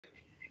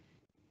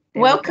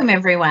Welcome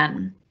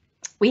everyone.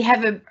 We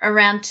have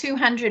around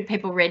 200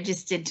 people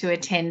registered to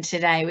attend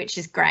today, which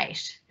is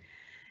great.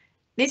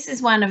 This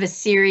is one of a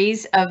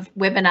series of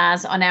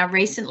webinars on our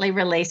recently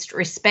released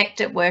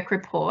Respect at Work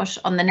report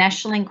on the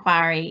National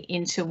Inquiry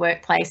into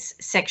Workplace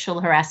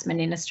Sexual Harassment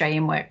in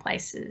Australian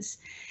Workplaces.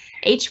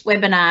 Each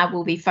webinar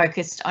will be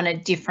focused on a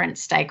different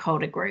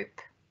stakeholder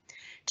group.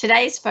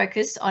 Today's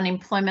focus on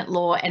employment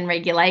law and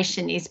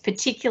regulation is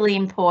particularly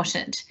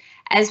important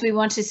as we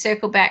want to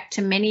circle back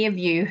to many of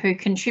you who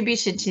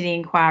contributed to the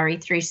inquiry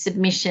through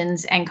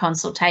submissions and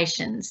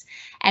consultations,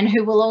 and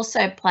who will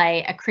also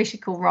play a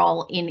critical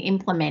role in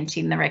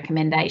implementing the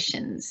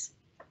recommendations.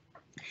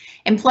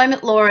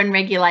 Employment law and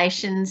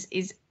regulations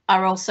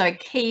are also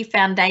key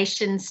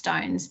foundation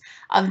stones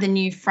of the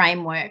new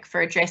framework for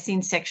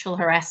addressing sexual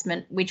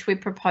harassment, which we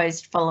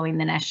proposed following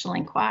the National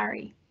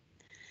Inquiry.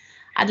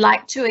 I'd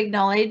like to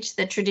acknowledge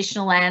the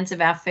traditional lands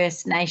of our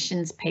First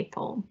Nations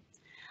people.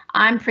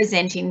 I'm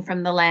presenting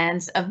from the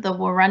lands of the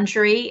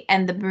Wurundjeri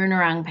and the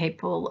Boonwurrung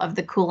people of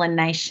the Kulin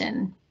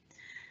Nation.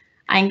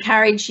 I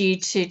encourage you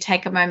to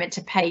take a moment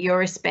to pay your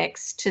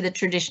respects to the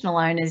traditional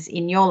owners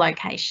in your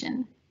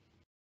location.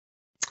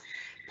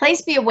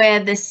 Please be aware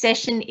the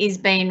session is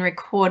being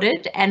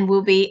recorded and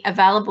will be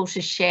available to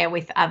share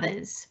with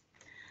others.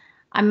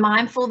 I'm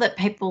mindful that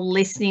people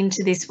listening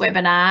to this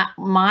webinar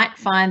might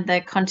find the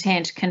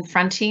content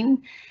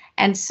confronting,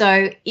 and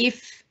so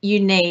if you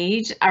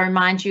need, I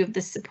remind you of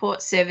the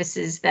support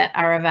services that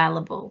are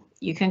available.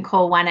 You can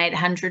call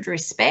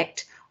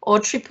 1800-RESPECT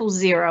or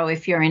 000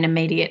 if you're in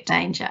immediate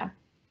danger.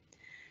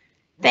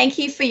 Thank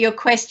you for your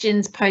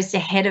questions posed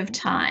ahead of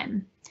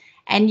time,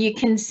 and you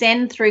can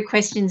send through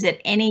questions at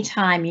any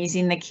time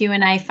using the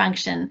Q&A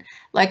function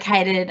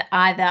located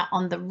either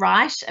on the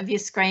right of your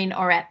screen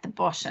or at the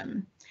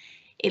bottom.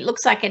 It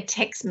looks like a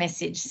text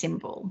message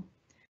symbol.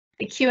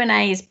 The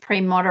Q&A is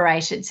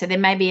pre-moderated, so there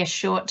may be a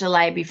short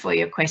delay before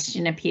your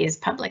question appears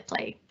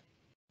publicly.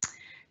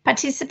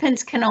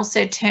 Participants can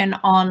also turn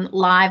on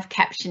live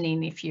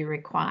captioning if you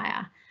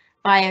require,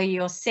 via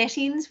your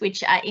settings,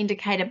 which are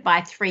indicated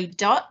by 3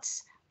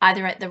 dots,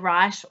 either at the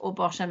right or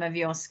bottom of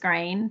your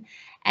screen,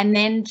 and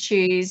then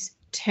choose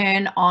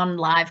Turn on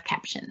Live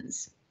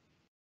Captions.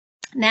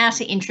 Now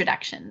to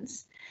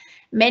introductions.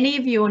 Many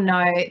of you will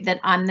know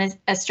that I'm the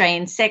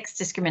Australian Sex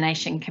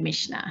Discrimination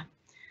Commissioner.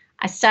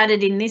 I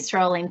started in this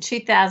role in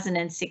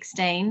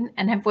 2016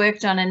 and have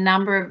worked on a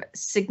number of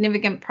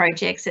significant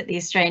projects at the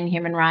Australian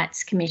Human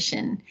Rights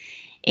Commission,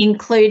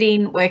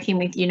 including working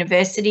with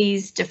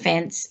universities,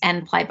 defence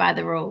and Play by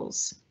the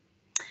Rules.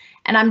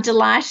 And I'm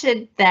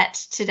delighted that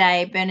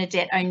today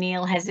Bernadette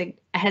O'Neill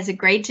has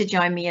agreed to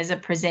join me as a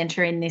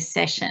presenter in this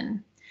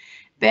session.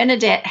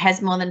 Bernadette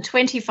has more than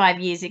 25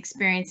 years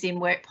experience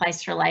in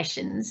workplace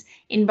relations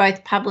in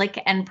both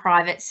public and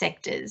private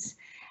sectors.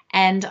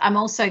 And I'm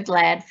also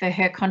glad for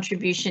her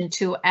contribution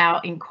to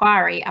our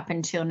inquiry up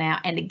until now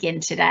and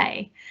again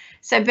today.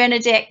 So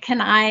Bernadette,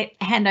 can I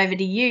hand over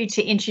to you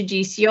to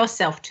introduce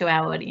yourself to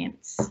our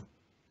audience?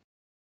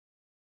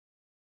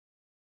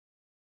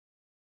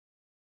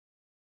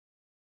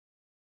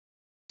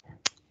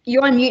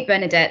 You're on mute,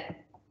 Bernadette.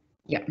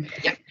 Yep.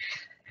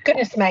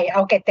 Goodness me,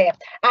 I'll get there.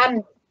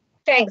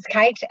 Thanks,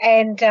 Kate,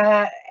 and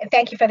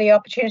thank you for the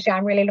opportunity.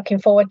 I'm really looking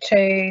forward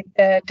to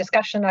the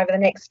discussion over the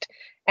next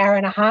hour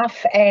and a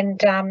half,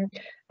 and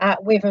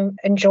we've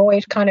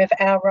enjoyed kind of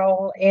our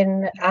role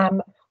in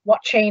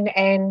watching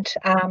and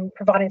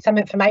providing some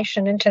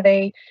information into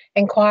the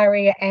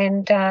inquiry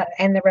and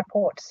the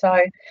report.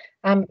 So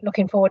I'm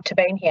looking forward to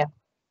being here.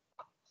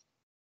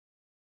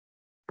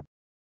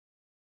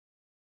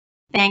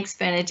 Thanks,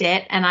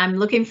 Bernadette, and I'm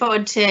looking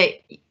forward to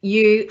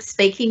you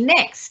speaking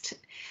next.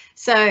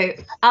 So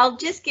I'll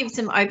just give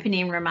some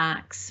opening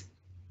remarks.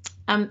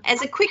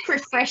 As a quick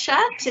refresher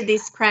to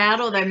this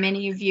crowd, although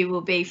many of you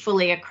will be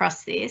fully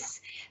across this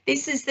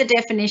is the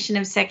definition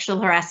of sexual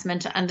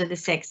harassment under the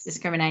Sex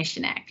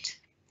Discrimination Act.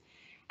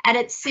 At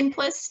its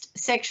simplest,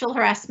 sexual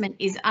harassment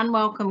is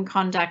unwelcome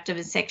conduct of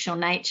a sexual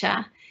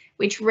nature,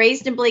 which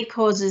reasonably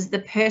causes the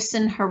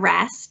person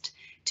harassed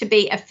to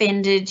be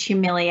offended,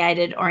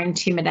 humiliated or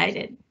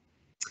intimidated.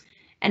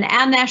 And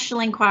our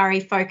national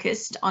inquiry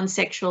focused on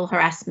sexual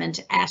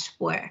harassment at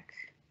work.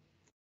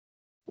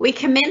 We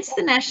commenced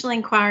the national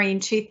inquiry in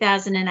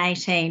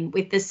 2018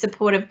 with the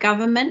support of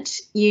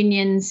government,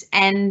 unions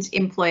and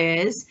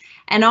employers,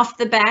 and off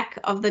the back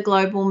of the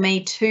global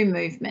Me Too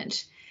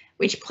movement,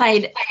 which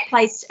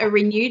placed a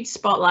renewed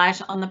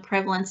spotlight on the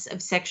prevalence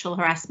of sexual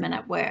harassment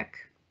at work.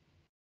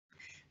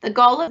 The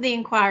goal of the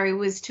inquiry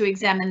was to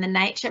examine the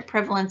nature,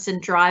 prevalence and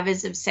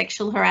drivers of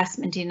sexual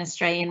harassment in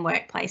Australian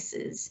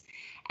workplaces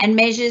and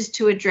measures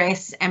to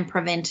address and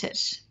prevent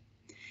it.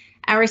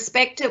 Our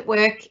Respect at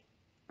Work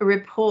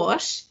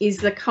report is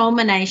the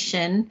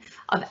culmination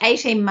of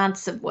 18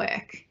 months of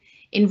work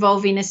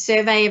involving a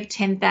survey of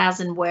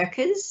 10,000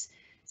 workers,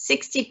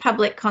 60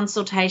 public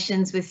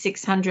consultations with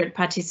 600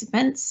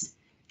 participants,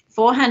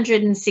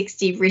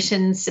 460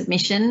 written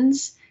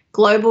submissions,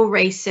 global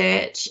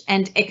research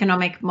and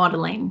economic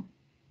modelling.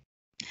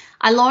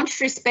 I launched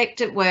Respect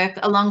at Work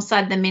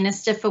alongside the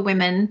Minister for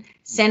Women,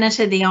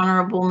 Senator the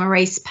Honourable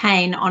Marise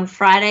Payne, on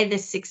Friday the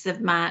 6th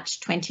of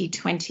March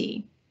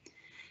 2020.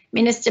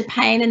 Minister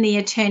Payne and the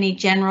Attorney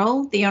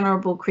General, the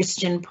Honourable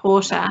Christian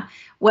Porter,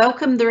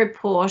 welcomed the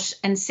report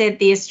and said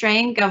the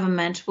Australian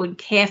Government would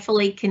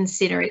carefully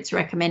consider its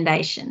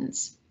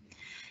recommendations.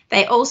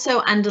 They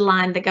also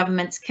underlined the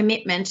government's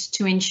commitment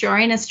to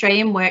ensuring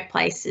Australian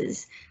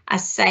workplaces are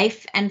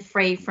safe and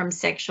free from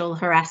sexual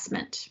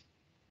harassment.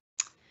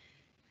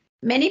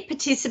 Many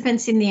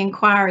participants in the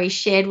inquiry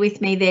shared with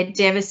me their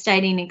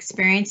devastating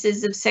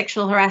experiences of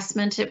sexual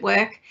harassment at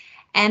work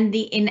and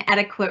the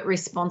inadequate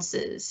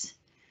responses.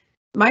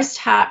 Most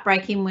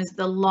heartbreaking was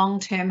the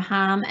long-term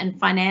harm and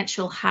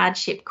financial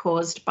hardship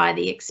caused by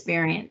the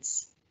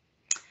experience.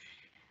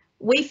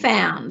 We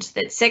found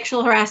that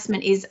sexual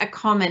harassment is a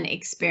common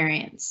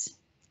experience.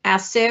 Our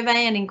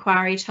survey and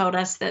inquiry told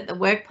us that the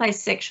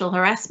workplace sexual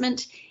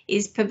harassment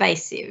is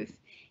pervasive.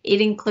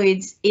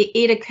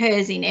 It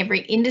occurs in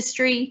every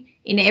industry,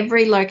 in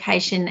every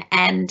location,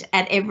 and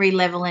at every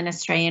level in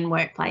Australian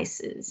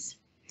workplaces.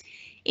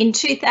 In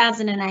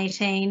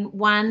 2018,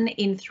 1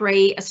 in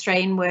 3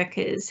 Australian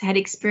workers had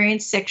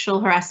experienced sexual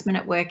harassment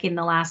at work in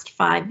the last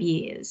 5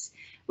 years,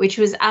 which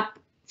was up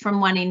from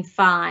 1 in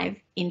 5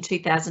 in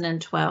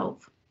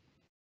 2012.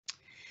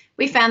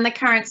 We found the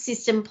current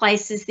system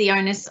places the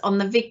onus on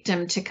the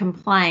victim to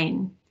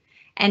complain,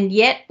 and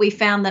yet we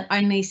found that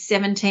only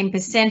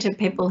 17% of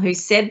people who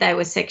said they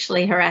were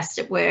sexually harassed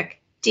at work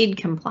did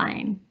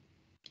complain.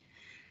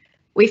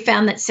 We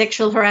found that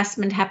sexual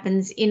harassment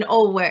happens in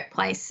all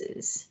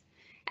workplaces.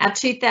 Our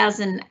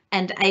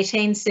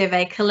 2018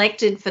 survey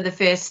collected for the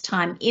first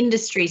time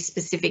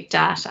industry-specific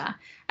data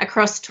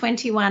across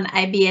 21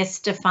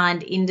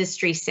 ABS-defined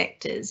industry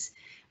sectors,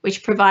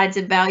 which provides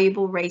a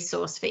valuable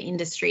resource for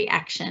industry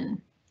action.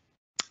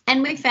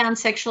 And we found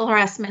sexual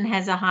harassment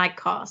has a high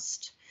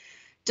cost.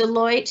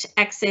 Deloitte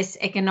Access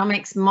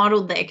Economics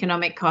modelled the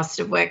economic cost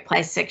of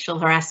workplace sexual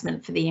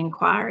harassment for the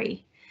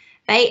inquiry.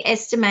 They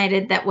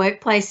estimated that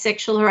workplace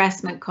sexual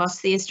harassment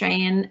cost the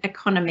Australian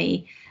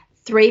economy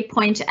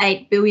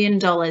 $3.8 billion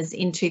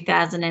in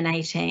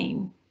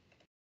 2018.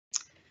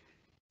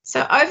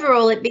 So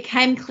overall, it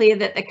became clear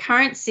that the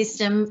current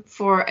system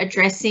for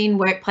addressing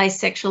workplace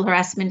sexual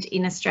harassment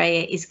in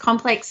Australia is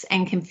complex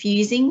and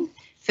confusing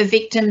for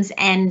victims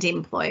and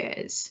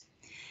employers.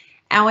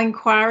 Our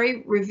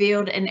inquiry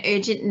revealed an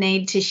urgent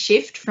need to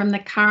shift from the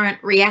current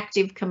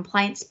reactive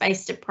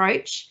complaints-based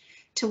approach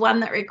to one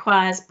that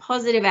requires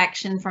positive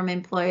action from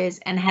employers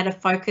and had a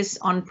focus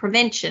on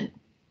prevention.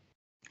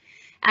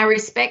 Our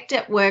Respect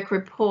at Work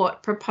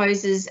report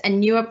proposes a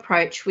new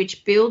approach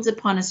which builds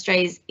upon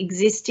Australia's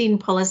existing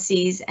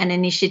policies and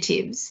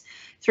initiatives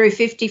through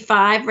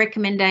 55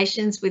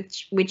 recommendations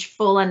which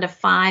fall under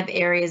 5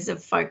 areas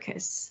of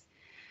focus.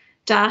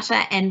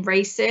 Data and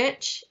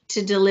research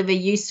to deliver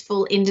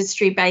useful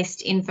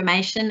industry-based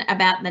information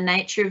about the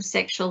nature of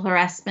sexual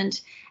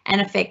harassment and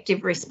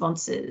effective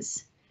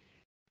responses.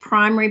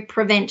 Primary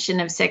prevention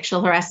of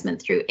sexual harassment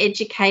through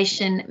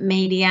education,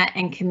 media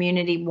and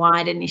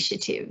community-wide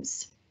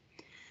initiatives.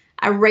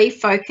 A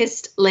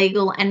refocused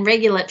legal and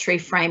regulatory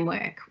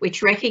framework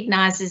which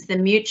recognises the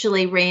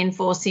mutually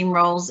reinforcing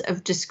roles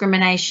of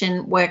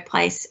discrimination,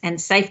 workplace and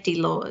safety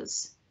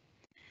laws.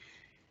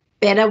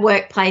 Better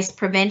workplace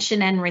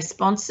prevention and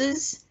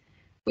responses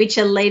which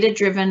are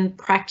leader-driven,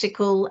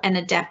 practical and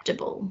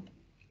adaptable.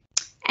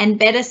 And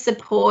better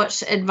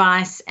support,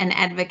 advice and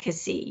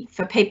advocacy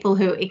for people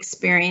who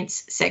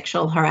experience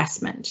sexual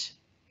harassment.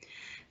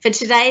 For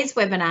today's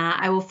webinar,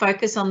 I will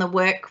focus on the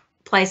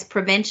workplace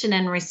prevention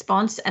and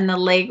response and the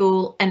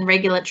legal and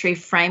regulatory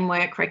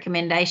framework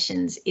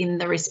recommendations in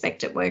the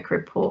Respect at Work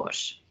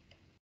report.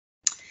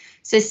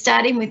 So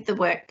starting with the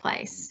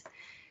workplace.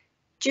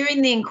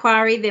 During the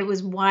inquiry, there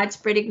was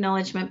widespread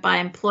acknowledgement by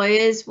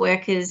employers,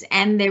 workers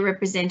and their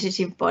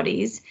representative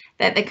bodies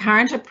that the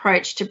current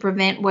approach to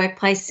prevent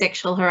workplace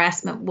sexual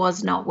harassment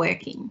was not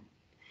working.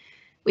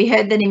 We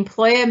heard that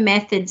employer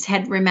methods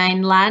had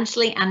remained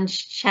largely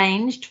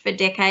unchanged for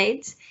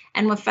decades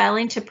and were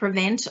failing to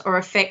prevent or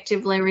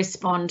effectively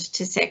respond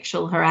to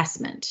sexual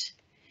harassment.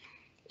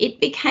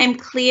 It became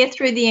clear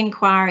through the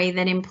inquiry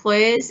that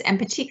employers and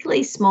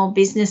particularly small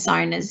business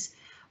owners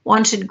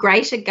wanted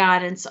greater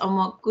guidance on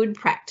what good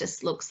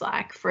practice looks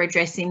like for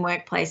addressing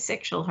workplace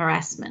sexual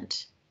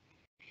harassment.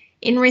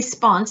 In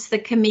response, the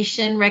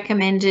Commission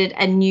recommended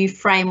a new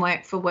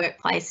framework for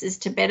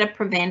workplaces to better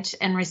prevent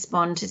and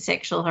respond to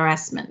sexual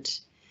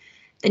harassment.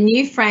 The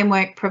new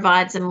framework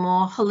provides a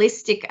more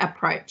holistic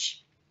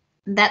approach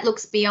that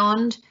looks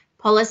beyond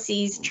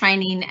policies,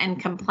 training and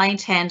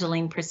complaint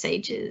handling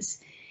procedures.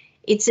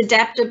 It's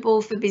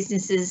adaptable for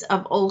businesses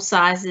of all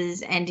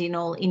sizes and in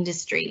all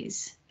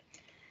industries.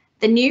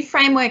 The new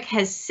framework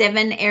has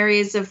 7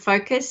 areas of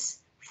focus,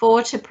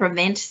 4 to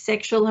prevent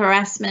sexual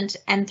harassment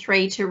and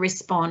 3 to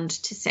respond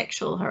to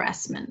sexual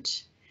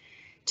harassment.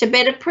 To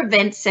better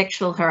prevent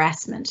sexual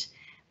harassment,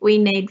 we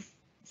need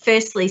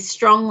firstly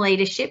strong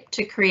leadership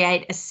to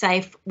create a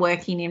safe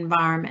working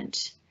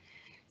environment.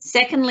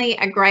 Secondly,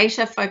 a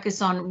greater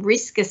focus on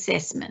risk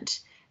assessment,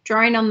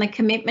 drawing on the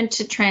commitment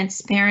to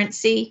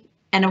transparency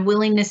and a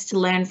willingness to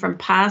learn from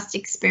past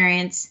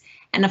experience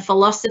and a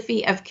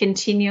philosophy of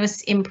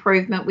continuous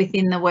improvement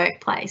within the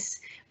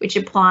workplace, which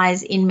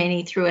applies in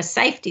many through a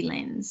safety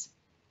lens.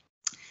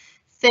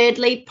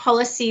 Thirdly,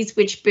 policies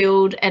which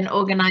build an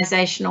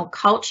organisational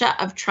culture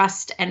of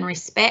trust and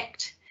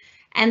respect.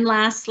 And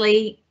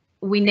lastly,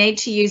 we need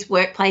to use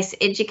workplace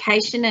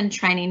education and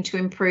training to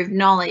improve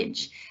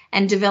knowledge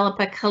and develop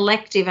a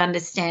collective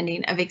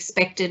understanding of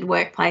expected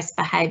workplace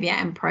behaviour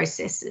and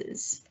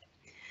processes.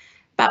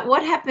 But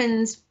what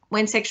happens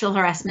when sexual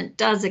harassment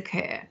does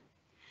occur?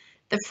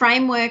 The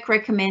framework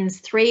recommends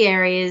 3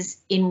 areas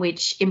in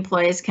which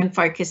employers can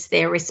focus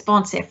their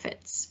response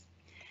efforts.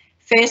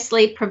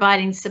 Firstly,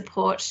 providing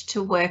support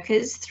to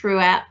workers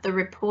throughout the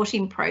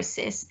reporting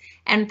process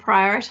and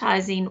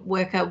prioritising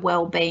worker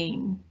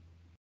well-being.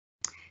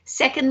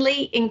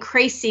 Secondly,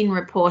 increasing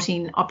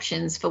reporting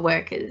options for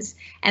workers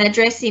and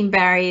addressing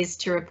barriers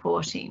to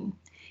reporting.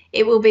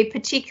 It will be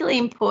particularly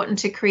important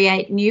to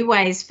create new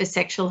ways for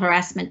sexual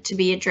harassment to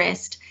be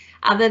addressed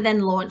other than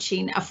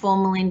launching a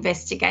formal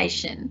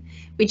investigation,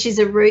 which is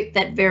a route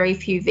that very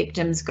few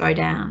victims go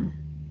down.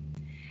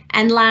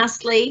 And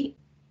lastly,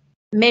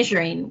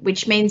 measuring,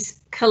 which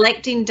means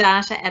collecting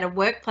data at a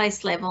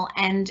workplace level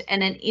and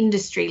at an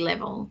industry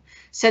level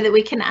so that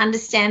we can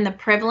understand the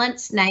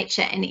prevalence,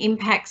 nature and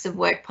impacts of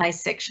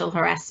workplace sexual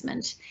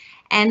harassment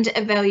and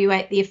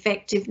evaluate the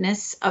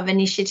effectiveness of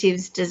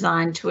initiatives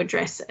designed to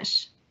address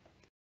it.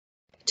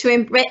 To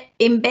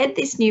embed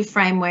this new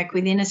framework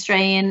within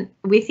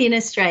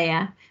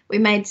Australia, we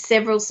made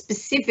several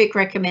specific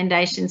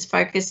recommendations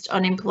focused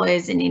on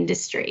employers and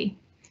industry.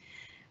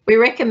 We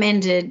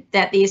recommended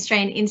that the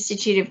Australian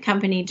Institute of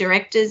Company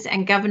Directors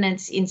and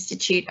Governance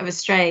Institute of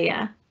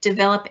Australia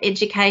develop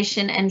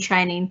education and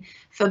training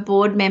for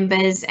board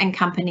members and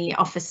company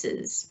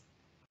officers.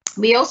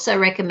 We also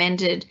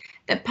recommended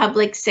that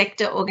public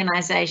sector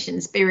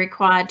organisations be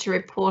required to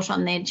report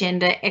on their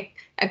gender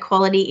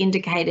equality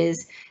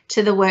indicators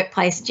to the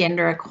Workplace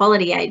Gender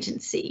Equality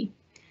Agency.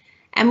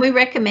 And we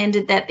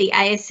recommended that the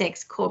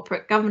ASX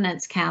Corporate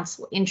Governance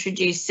Council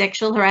introduce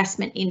sexual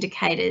harassment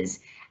indicators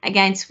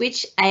against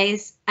which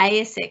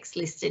ASX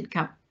listed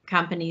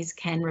companies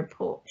can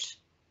report.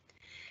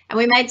 And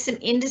we made some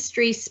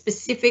industry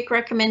specific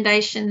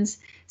recommendations,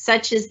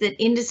 such as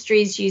that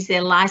industries use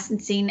their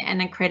licensing and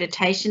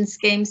accreditation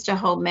schemes to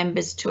hold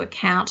members to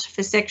account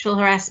for sexual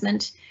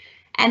harassment,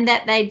 and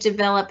that they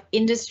develop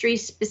industry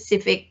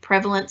specific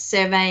prevalence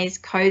surveys,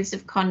 codes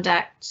of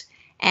conduct,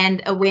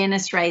 and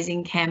awareness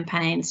raising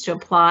campaigns to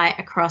apply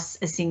across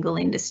a single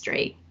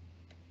industry.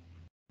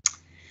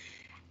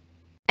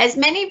 As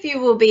many of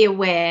you will be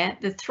aware,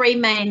 the 3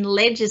 main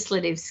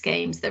legislative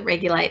schemes that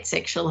regulate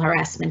sexual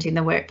harassment in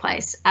the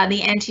workplace are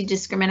the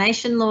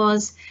anti-discrimination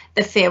laws,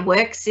 the Fair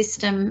Work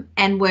system,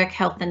 and work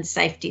health and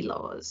safety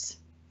laws.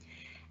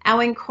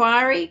 Our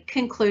inquiry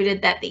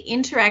concluded that the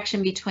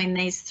interaction between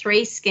these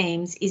 3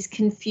 schemes is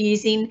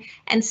confusing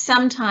and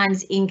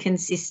sometimes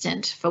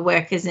inconsistent for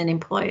workers and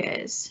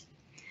employers.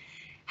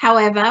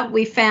 However,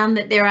 we found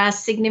that there are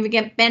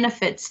significant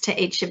benefits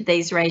to each of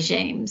these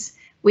regimes,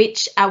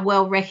 which are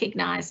well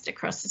recognised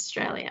across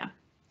Australia.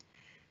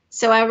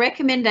 So our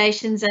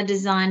recommendations are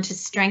designed to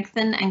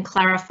strengthen and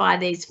clarify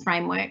these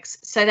frameworks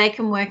so they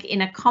can work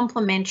in a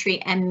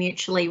complementary and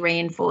mutually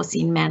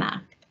reinforcing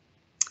manner.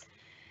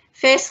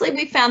 Firstly,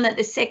 we found that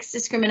the Sex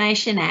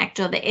Discrimination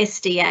Act, or the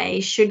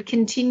SDA, should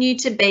continue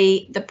to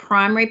be the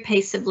primary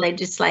piece of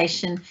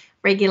legislation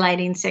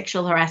regulating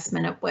sexual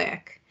harassment at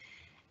work,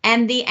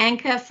 and the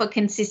anchor for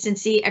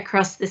consistency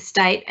across the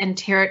state and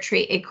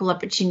territory Equal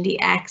Opportunity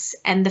Acts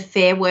and the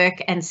Fair Work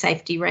and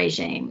Safety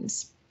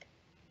regimes.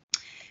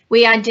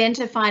 We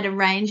identified a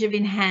range of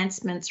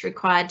enhancements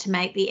required to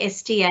make the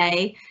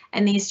SDA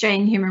and the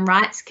Australian Human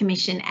Rights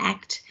Commission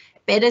Act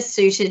better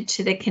suited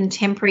to the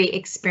contemporary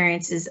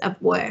experiences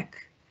of work.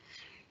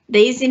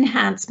 These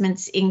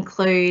enhancements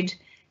include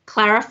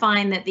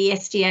clarifying that the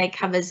SDA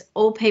covers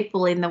all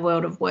people in the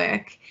world of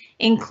work,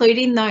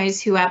 including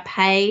those who are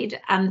paid,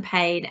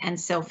 unpaid and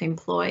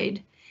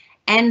self-employed,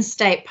 and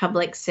state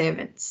public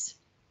servants,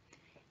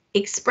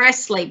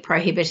 expressly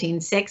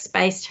prohibiting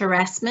sex-based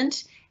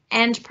harassment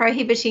and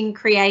prohibiting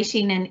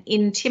creating an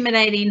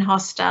intimidating,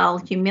 hostile,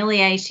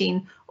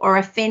 humiliating or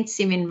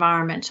offensive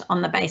environment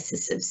on the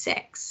basis of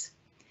sex.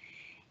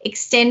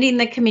 Extending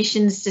the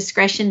Commission's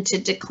discretion to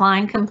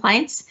decline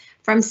complaints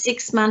from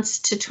 6 months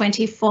to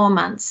 24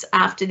 months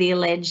after the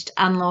alleged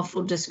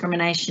unlawful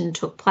discrimination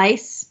took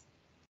place.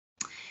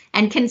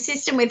 And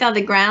consistent with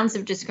other grounds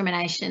of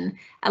discrimination,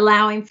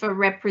 allowing for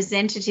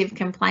representative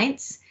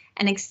complaints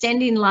and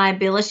extending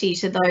liability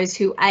to those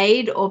who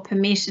aid or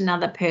permit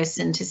another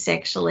person to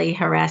sexually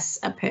harass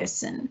a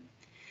person.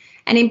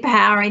 And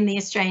empowering the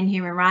Australian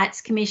Human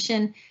Rights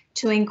Commission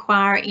to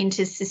inquire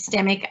into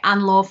systemic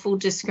unlawful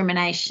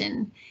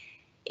discrimination,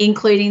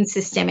 including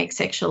systemic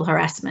sexual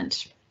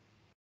harassment.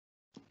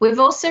 We've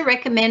also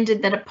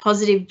recommended that a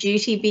positive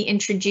duty be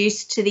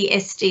introduced to the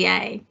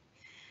SDA.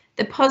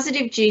 The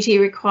positive duty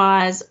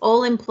requires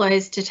all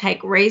employers to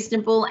take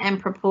reasonable and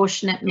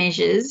proportionate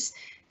measures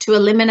to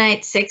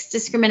eliminate sex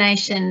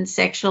discrimination,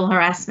 sexual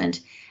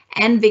harassment,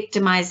 and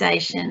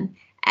victimisation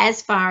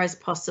as far as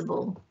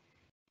possible,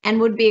 and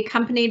would be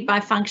accompanied by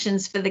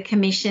functions for the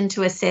Commission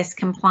to assess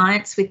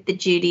compliance with the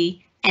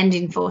duty and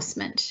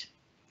enforcement.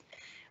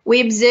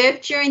 We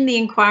observed during the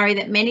inquiry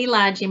that many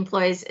large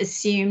employers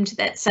assumed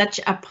that such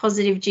a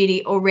positive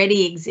duty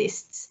already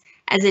exists,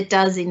 as it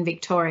does in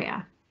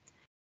Victoria.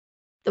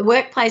 The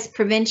Workplace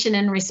Prevention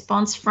and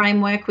Response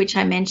Framework, which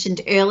I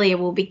mentioned earlier,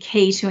 will be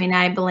key to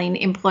enabling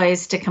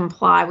employers to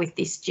comply with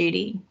this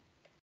duty.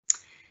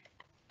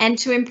 And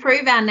to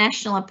improve our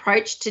national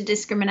approach to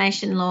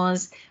discrimination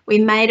laws, we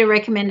made a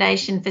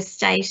recommendation for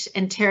state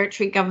and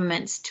territory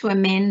governments to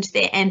amend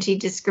their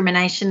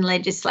anti-discrimination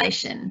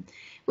legislation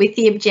with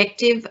the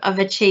objective of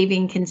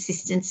achieving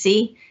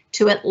consistency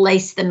to at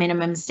least the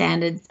minimum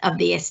standards of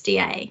the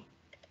SDA.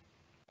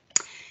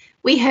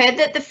 We heard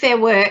that Fair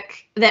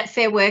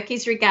Work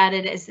is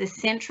regarded as the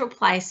central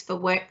place for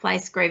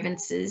workplace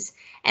grievances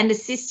and a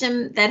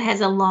system that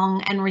has a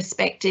long and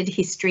respected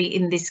history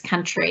in this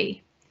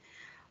country.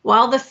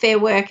 While the Fair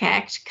Work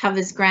Act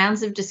covers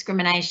grounds of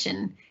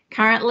discrimination,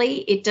 currently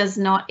it does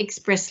not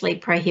expressly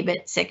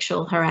prohibit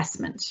sexual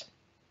harassment.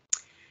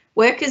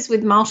 Workers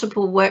with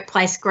multiple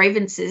workplace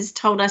grievances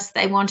told us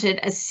they wanted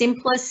a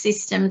simpler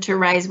system to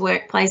raise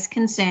workplace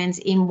concerns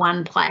in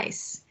one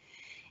place.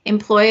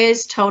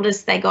 Employers told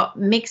us they got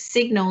mixed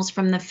signals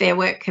from the Fair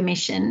Work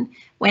Commission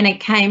when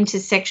it came to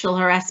sexual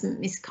harassment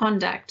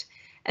misconduct,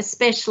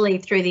 especially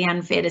through the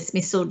unfair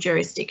dismissal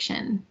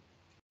jurisdiction.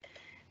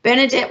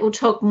 Bernadette will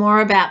talk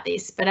more about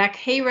this, but our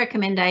key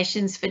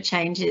recommendations for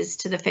changes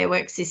to the Fair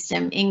Work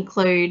system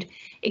include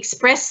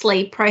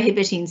expressly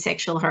prohibiting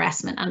sexual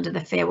harassment under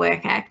the Fair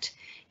Work Act,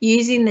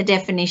 using the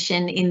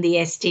definition in the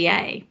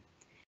SDA,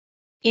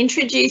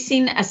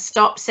 introducing a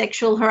stop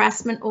sexual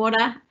harassment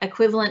order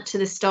equivalent to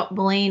the stop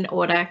bullying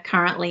order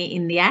currently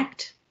in the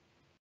Act,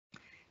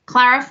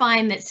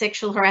 clarifying that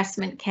sexual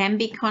harassment can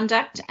be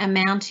conduct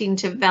amounting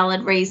to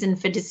valid reason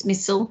for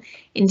dismissal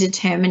in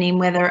determining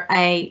whether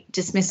a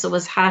dismissal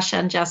was harsh,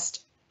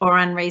 unjust or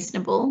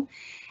unreasonable,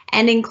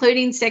 and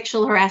including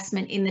sexual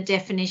harassment in the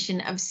definition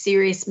of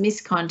serious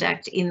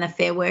misconduct in the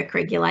Fair Work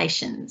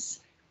regulations.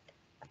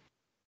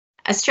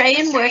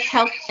 Australian work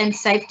health and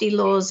safety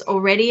laws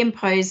already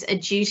impose a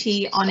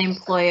duty on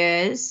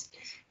employers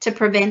to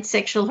prevent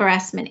sexual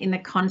harassment in the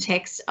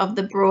context of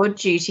the broad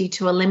duty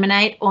to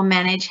eliminate or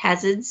manage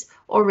hazards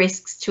or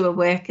risks to a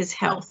worker's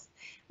health,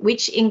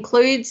 which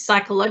includes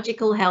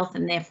psychological health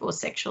and therefore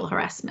sexual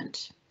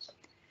harassment.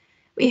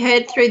 We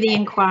heard through the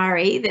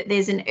inquiry that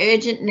there's an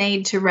urgent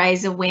need to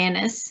raise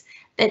awareness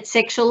that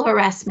sexual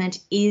harassment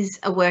is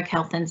a work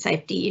health and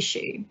safety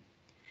issue.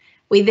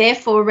 We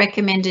therefore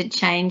recommended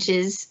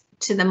changes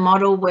to the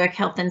model work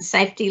health and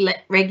safety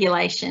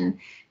regulation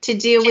to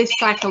deal with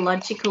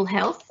psychological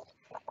health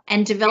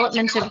and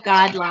development of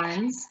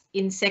guidelines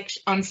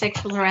on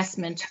sexual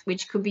harassment,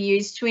 which could be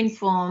used to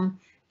inform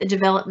the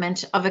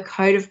development of a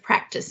code of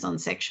practice on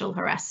sexual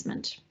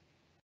harassment.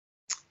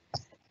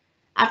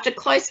 After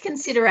close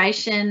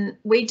consideration,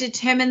 we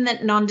determined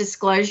that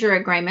non-disclosure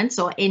agreements,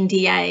 or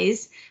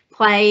NDAs,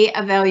 play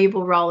a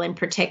valuable role in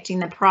protecting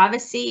the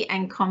privacy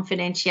and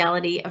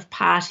confidentiality of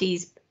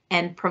parties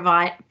and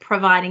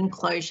providing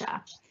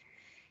closure.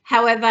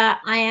 However,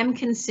 I am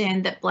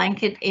concerned that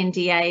blanket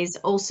NDAs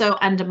also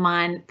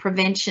undermine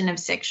prevention of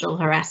sexual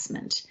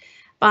harassment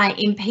by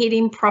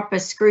impeding proper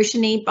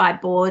scrutiny by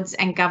boards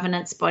and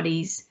governance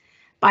bodies,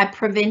 by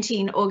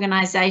preventing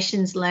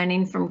organisations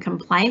learning from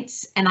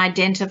complaints and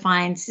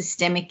identifying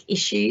systemic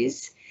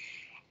issues,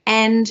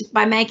 and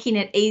by making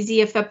it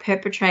easier for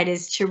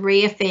perpetrators to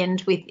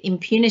reoffend with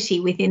impunity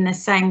within the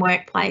same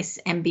workplace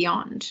and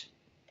beyond.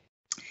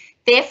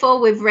 Therefore,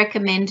 we've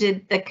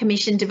recommended the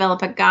Commission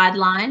develop a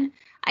guideline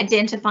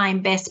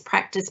identifying best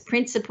practice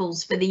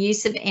principles for the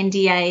use of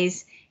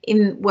NDAs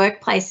in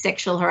workplace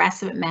sexual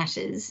harassment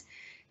matters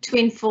to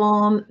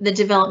inform the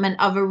development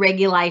of a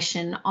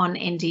regulation on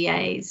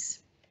NDAs.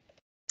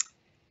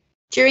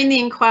 During the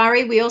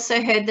inquiry, we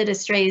also heard that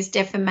Australia's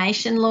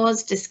defamation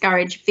laws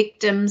discourage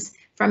victims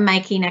from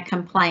making a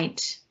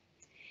complaint.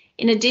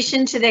 In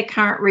addition to their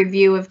current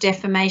review of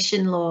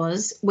defamation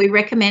laws, we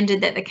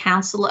recommended that the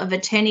Council of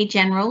Attorney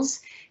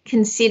Generals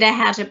consider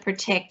how to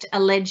protect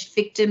alleged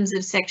victims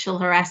of sexual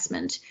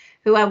harassment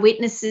who are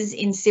witnesses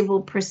in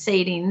civil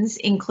proceedings,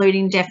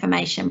 including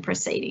defamation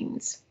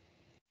proceedings.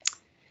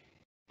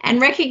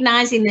 And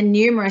recognising the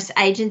numerous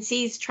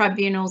agencies,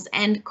 tribunals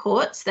and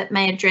courts that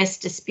may address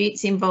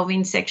disputes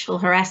involving sexual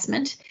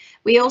harassment,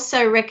 we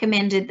also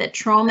recommended that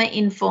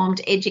trauma-informed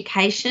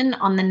education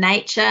on the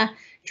nature,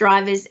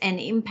 drivers and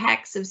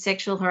impacts of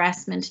sexual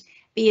harassment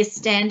be a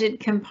standard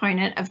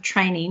component of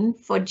training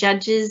for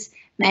judges,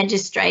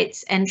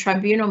 magistrates and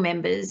tribunal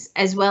members,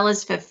 as well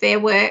as for Fair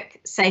Work,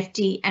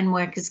 safety and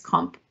workers'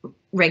 comp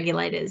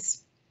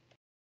regulators.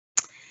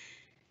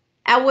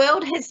 Our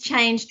world has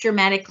changed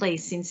dramatically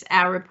since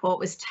our report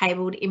was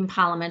tabled in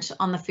Parliament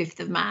on the 5th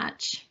of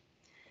March.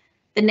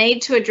 The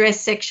need to address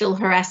sexual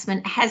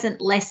harassment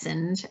hasn't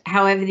lessened.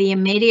 However, the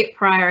immediate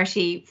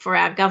priority for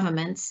our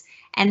governments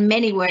and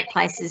many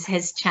workplaces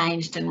has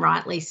changed, and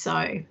rightly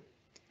so.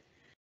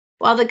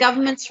 While the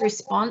government's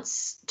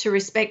response to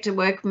respect at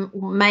work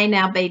may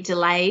now be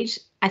delayed,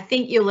 I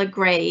think you'll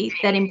agree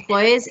that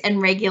employers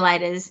and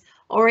regulators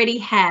already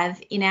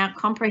have in our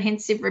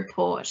comprehensive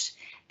report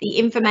the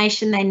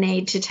information they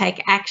need to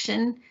take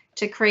action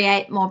to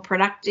create more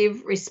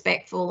productive,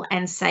 respectful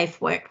and safe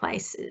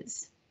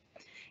workplaces.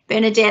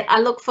 Bernadette,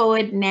 I look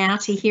forward now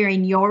to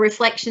hearing your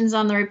reflections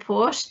on the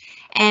report,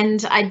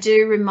 and I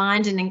do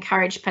remind and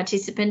encourage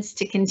participants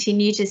to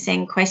continue to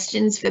send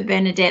questions for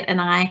Bernadette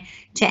and I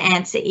to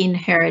answer in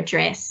her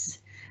address.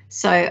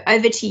 So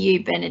over to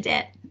you,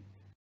 Bernadette.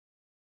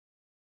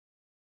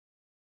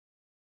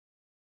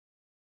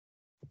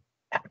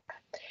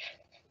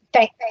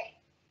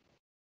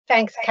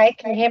 Thanks, Kate.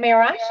 Can you hear me all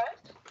right?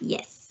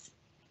 Yes.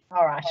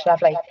 All right,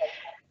 lovely.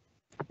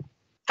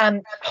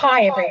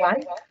 Hi,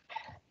 everyone.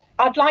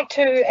 I'd like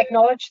to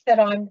acknowledge that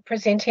I'm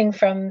presenting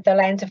from the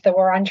lands of the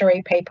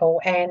Wurundjeri people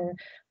and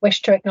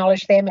wish to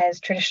acknowledge them as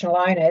traditional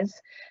owners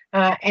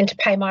and to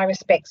pay my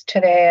respects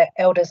to their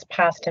elders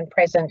past and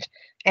present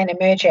and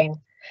emerging.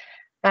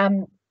 I'd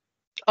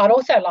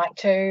also like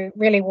to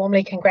really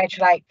warmly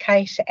congratulate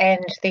Kate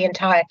and the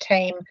entire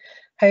team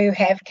who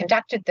have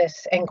conducted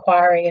this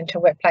inquiry into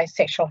workplace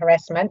sexual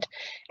harassment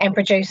and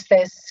produced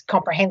this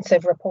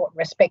comprehensive report,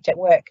 Respect at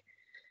Work.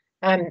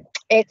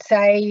 It's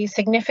a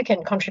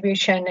significant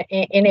contribution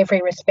in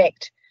every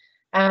respect.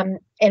 In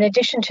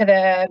addition to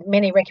the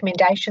many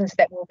recommendations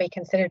that will be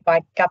considered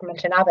by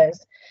government and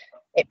others,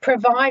 it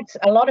provides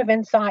a lot of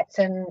insights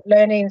and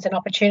learnings and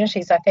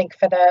opportunities, I think,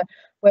 for the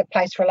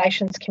workplace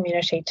relations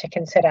community to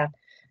consider.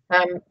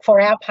 For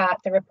our part,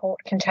 the report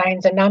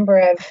contains a number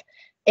of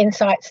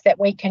insights that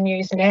we can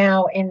use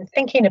now in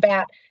thinking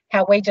about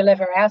how we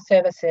deliver our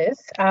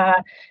services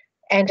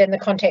and in the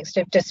context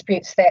of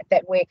disputes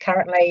that we're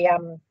currently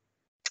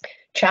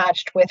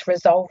charged with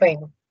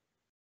resolving.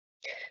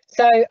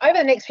 So over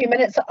the next few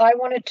minutes, I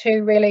wanted to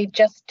really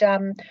just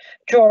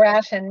draw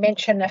out and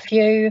mention a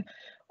few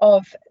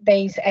of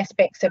these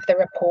aspects of the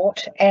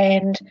report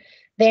and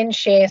then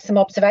share some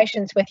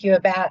observations with you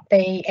about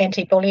the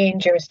anti-bullying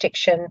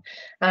jurisdiction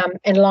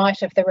in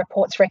light of the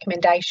report's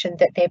recommendation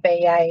that there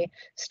be a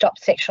stop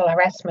sexual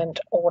harassment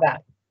order.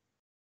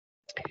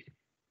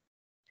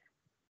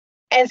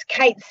 As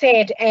Kate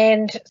said,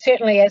 and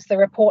certainly as the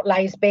report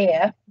lays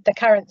bare, the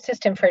current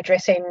system for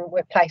addressing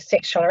workplace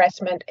sexual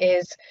harassment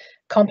is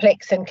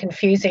complex and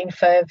confusing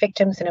for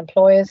victims and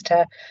employers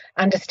to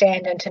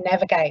understand and to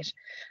navigate.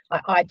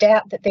 I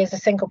doubt that there's a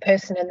single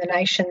person in the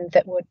nation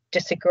that would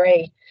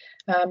disagree.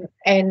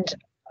 And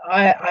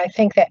I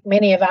think that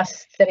many of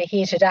us that are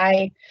here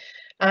today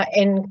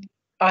in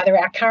either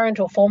our current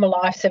or former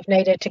lives have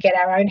needed to get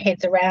our own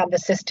heads around the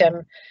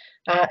system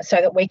so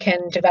that we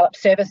can develop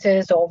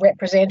services or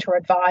represent or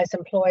advise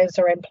employers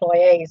or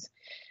employees.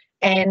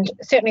 And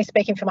certainly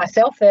speaking for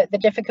myself, the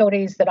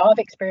difficulties that I've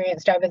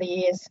experienced over the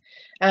years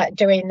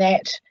doing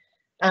that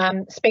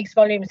speaks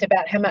volumes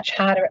about how much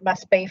harder it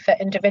must be for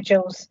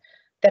individuals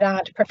that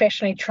aren't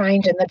professionally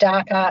trained in the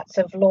dark arts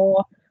of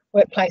law,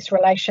 workplace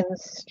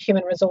relations,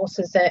 human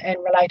resources and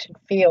related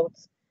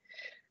fields.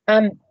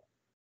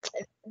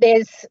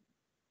 There's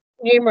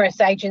numerous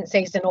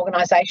agencies and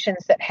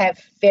organisations that have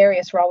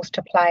various roles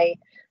to play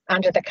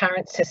under the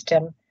current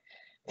system.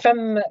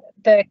 From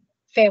the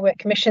Fair Work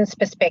Commission's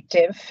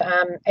perspective,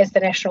 as the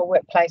National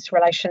Workplace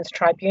Relations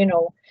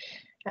Tribunal,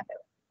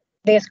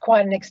 there's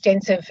quite an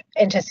extensive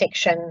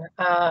intersection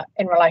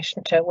in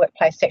relation to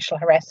workplace sexual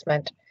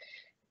harassment.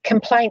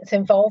 Complaints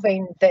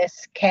involving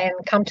this can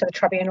come to the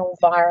tribunal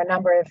via a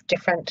number of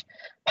different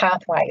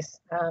pathways.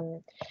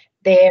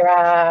 There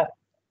are,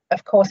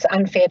 of course,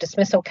 unfair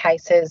dismissal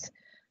cases,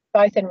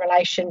 both in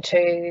relation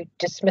to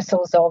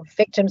dismissals of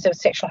victims of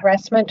sexual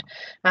harassment,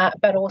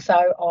 but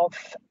also of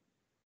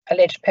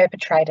alleged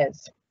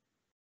perpetrators.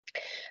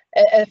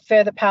 A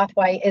further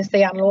pathway is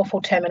the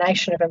unlawful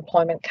termination of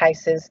employment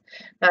cases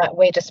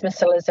where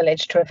dismissal is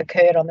alleged to have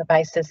occurred on the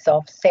basis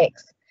of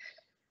sex.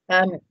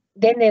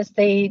 Then there's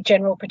the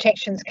general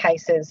protections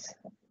cases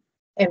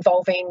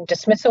involving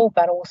dismissal,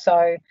 but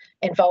also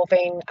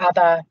involving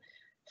other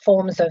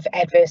forms of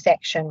adverse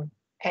action.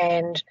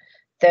 And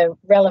the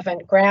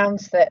relevant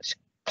grounds that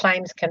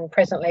claims can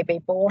presently be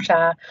brought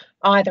are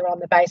either on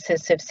the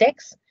basis of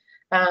sex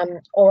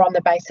or on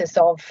the basis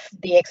of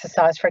the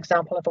exercise, for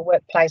example, of a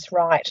workplace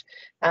right,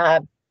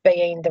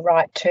 being the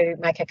right to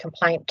make a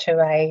complaint to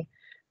a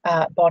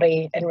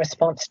body in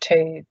response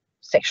to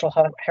sexual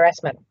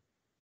harassment.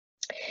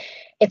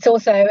 It's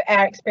also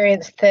our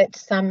experience that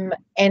some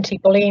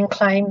anti-bullying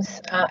claims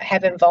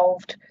have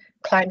involved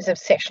claims of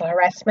sexual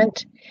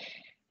harassment.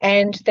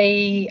 And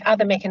the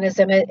other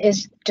mechanism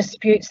is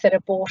disputes that are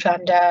brought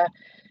under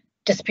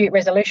dispute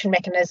resolution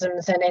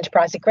mechanisms and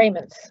enterprise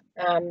agreements.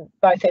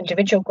 Both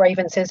individual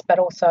grievances but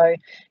also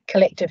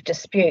collective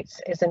disputes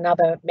is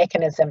another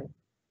mechanism.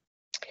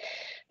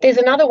 There's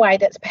another way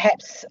that's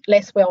perhaps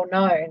less well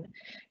known,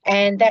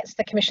 and that's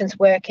the Commission's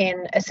work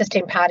in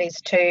assisting parties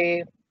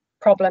to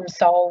problem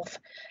solve,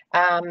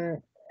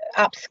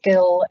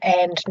 upskill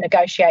and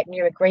negotiate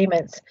new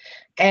agreements.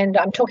 And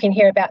I'm talking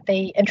here about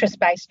the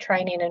interest-based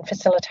training and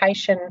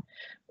facilitation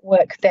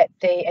work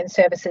and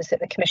services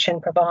that the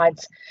Commission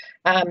provides.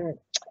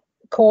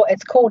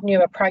 It's called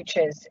New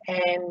Approaches,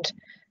 and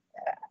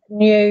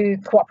new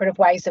cooperative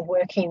ways of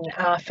working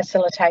are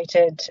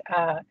facilitated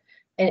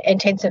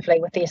intensively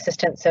with the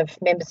assistance of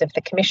members of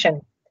the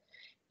Commission.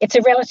 It's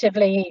a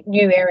relatively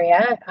new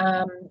area.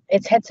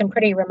 It's had some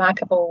pretty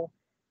remarkable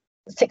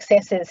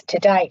successes to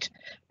date,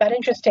 but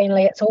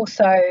interestingly, it's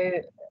also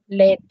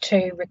led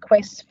to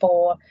requests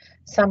for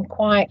some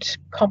quite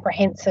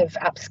comprehensive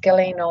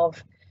upskilling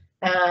of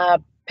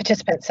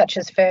participants such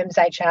as firms,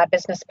 HR,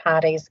 business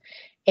parties,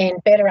 in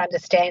better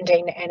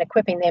understanding and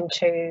equipping them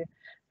to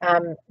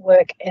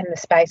work in the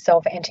space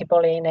of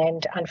anti-bullying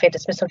and unfair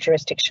dismissal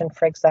jurisdiction,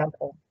 for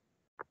example.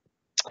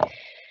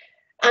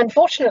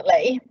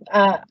 Unfortunately,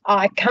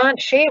 I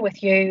can't share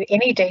with you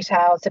any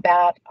details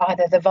about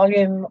either the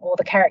volume or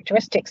the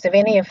characteristics of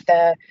any of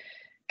the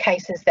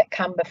cases that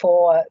come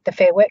before the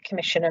Fair Work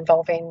Commission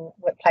involving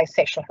workplace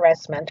sexual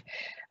harassment,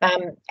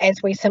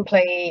 as we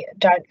simply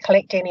don't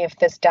collect any of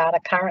this data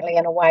currently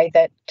in a way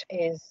that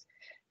is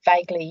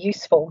vaguely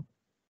useful.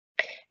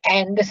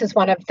 And this is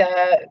one of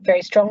the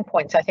very strong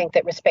points I think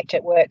that Respect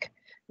at Work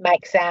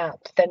makes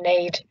out, the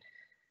need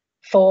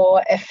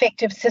for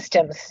effective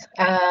systems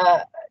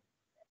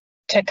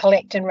to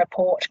collect and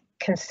report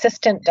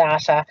consistent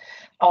data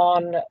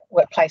on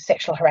workplace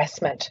sexual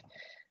harassment.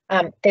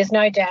 There's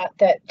no doubt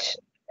that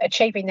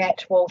achieving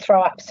that will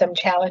throw up some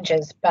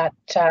challenges, but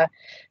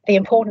the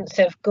importance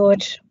of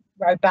good,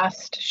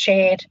 robust,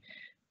 shared,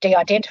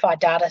 de-identified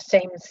data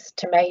seems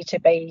to me to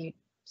be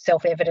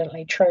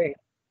self-evidently true.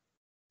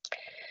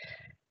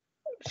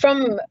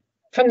 From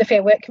the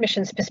Fair Work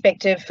Commission's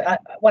perspective,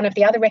 one of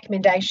the other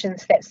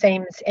recommendations that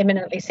seems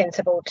eminently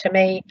sensible to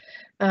me,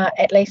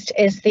 at least,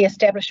 is the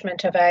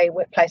establishment of a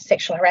Workplace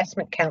Sexual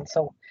Harassment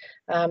Council,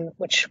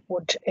 which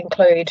would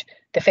include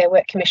the Fair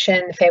Work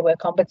Commission, the Fair Work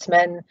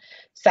Ombudsman,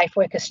 Safe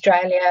Work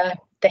Australia,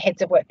 the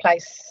heads of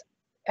workplace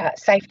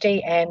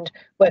safety and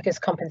workers'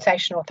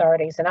 compensation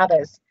authorities and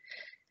others.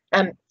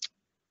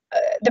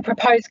 The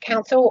proposed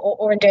council,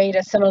 or indeed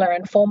a similar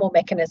informal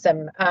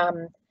mechanism,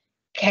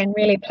 can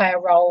really play a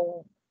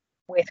role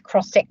with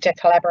cross-sector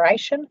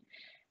collaboration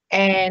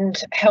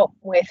and help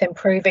with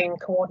improving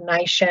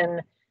coordination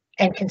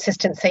and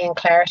consistency and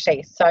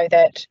clarity, so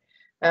that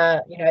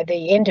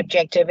the end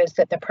objective is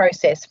that the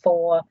process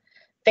for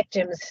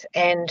victims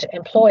and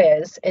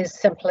employers is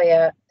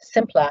simpler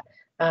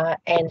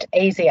and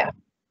easier.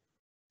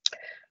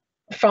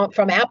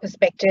 From our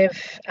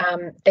perspective,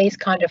 these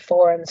kind of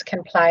forums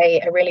can play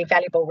a really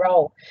valuable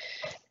role.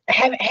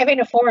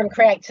 Having a forum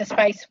creates a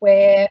space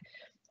where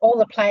all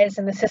the players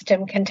in the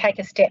system can take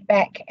a step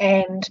back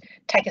and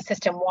take a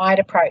system-wide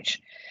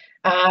approach,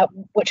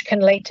 which can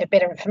lead to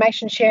better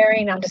information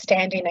sharing,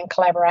 understanding and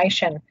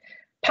collaboration,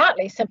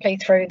 partly simply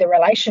through the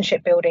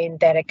relationship building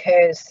that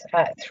occurs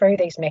through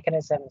these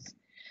mechanisms.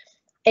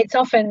 It's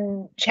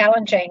often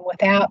challenging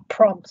without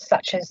prompts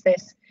such as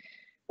this,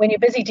 when you're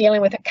busy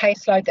dealing with a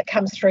caseload that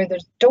comes through the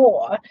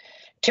door,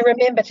 to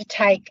remember to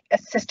take a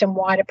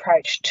system-wide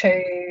approach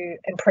to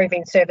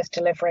improving service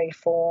delivery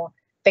for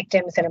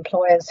victims and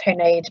employers who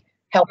need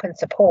help and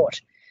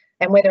support.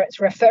 And whether it's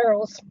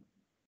referrals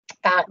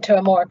to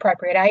a more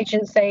appropriate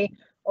agency,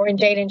 or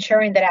indeed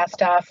ensuring that our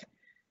staff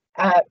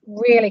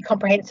really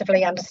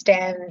comprehensively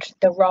understand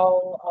the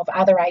role of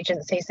other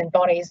agencies and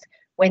bodies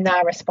when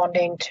they're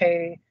responding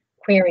to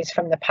queries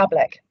from the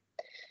public.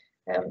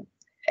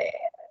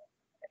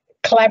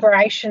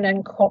 Collaboration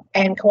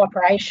and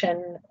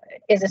cooperation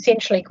is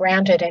essentially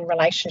grounded in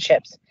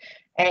relationships.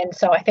 And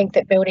so I think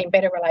that building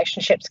better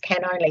relationships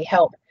can only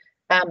help,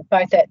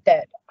 both at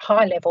that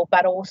high level,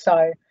 but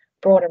also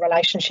broader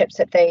relationships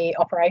at the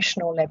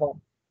operational level.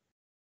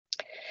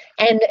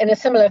 And in a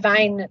similar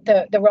vein,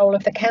 the role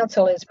of the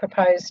council is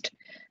proposed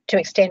to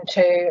extend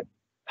to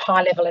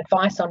high-level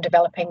advice on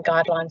developing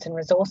guidelines and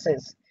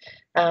resources,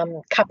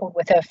 coupled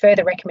with a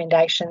further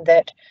recommendation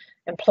that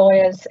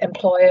employers,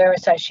 employer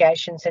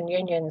associations and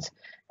unions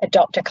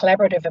adopt a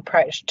collaborative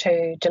approach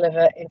to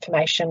deliver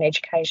information,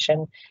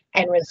 education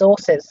and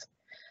resources.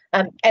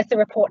 As the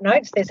report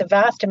notes, there's a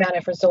vast amount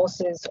of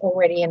resources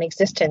already in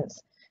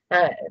existence.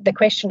 The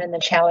question and the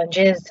challenge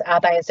is, are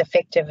they as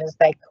effective as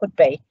they could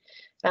be?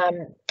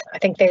 I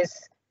think there's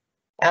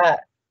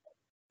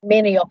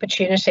many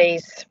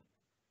opportunities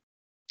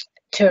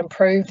to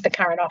improve the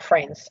current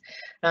offerings.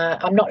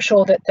 I'm not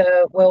sure that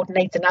the world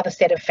needs another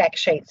set of fact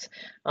sheets.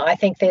 I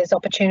think there's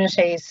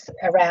opportunities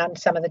around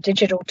some of the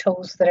digital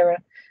tools that are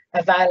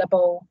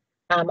available,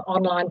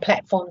 online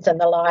platforms and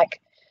the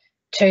like,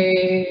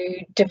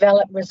 to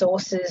develop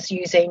resources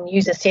using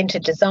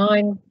user-centred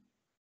design,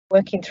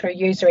 working through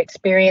user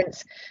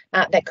experience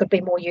that could be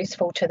more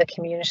useful to the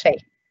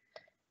community.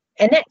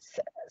 And that's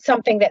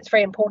something that's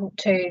very important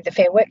to the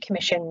Fair Work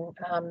Commission,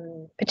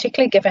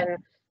 particularly given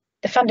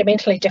the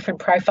fundamentally different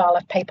profile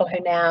of people who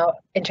now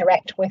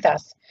interact with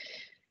us.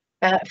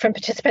 From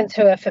participants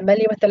who are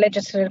familiar with the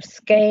legislative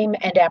scheme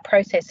and our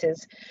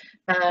processes,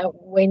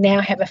 we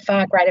now have a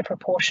far greater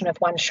proportion of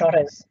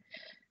one-shotters,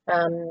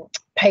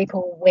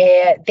 people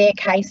where their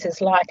case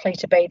is likely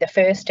to be the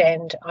first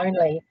and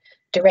only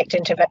direct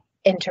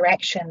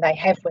interaction they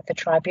have with the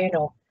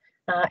tribunal,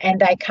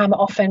 and they come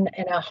often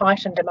in a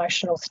heightened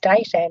emotional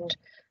state and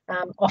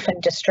often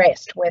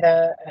distressed,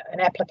 whether an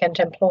applicant,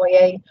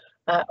 employee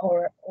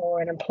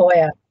or an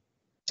employer.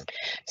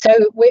 So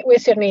we're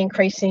certainly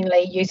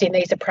increasingly using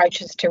these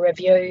approaches to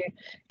review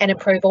and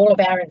improve all of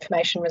our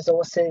information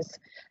resources,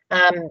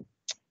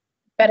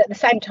 but at the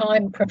same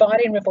time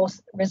providing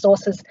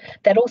resources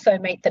that also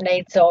meet the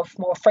needs of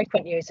more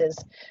frequent users,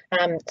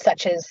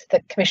 such as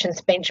the Commission's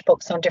bench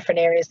books on different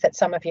areas that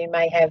some of you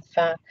may have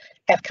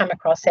come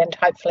across and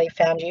hopefully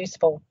found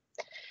useful.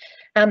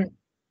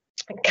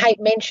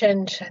 Kate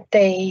mentioned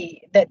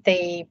the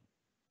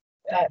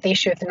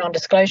issue of the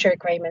non-disclosure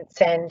agreements,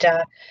 and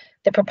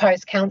the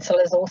proposed council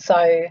is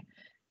also,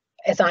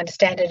 as I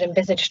understand it,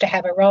 envisaged to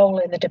have a role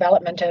in the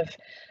development of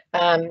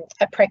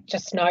a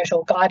practice note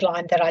or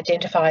guideline that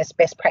identifies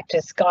best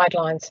practice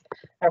guidelines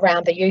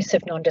around the use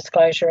of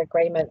non-disclosure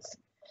agreements.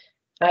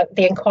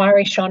 The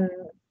inquiry shone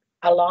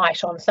a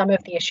light on some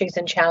of the issues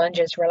and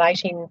challenges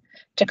relating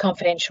to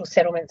confidential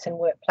settlements in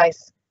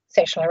workplace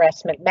sexual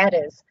harassment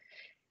matters,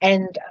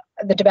 and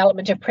the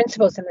development of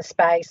principles in the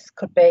space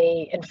could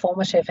be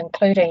informative,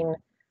 including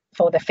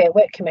for the Fair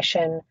Work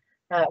Commission,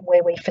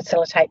 where we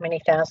facilitate many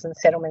thousand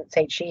settlements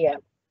each year.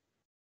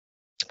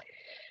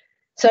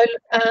 So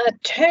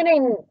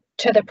turning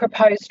to the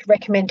proposed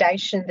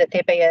recommendation that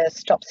there be a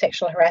stop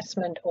sexual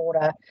harassment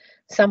order,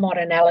 somewhat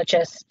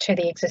analogous to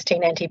the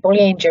existing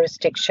anti-bullying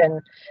jurisdiction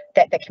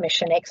that the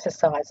Commission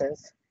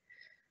exercises.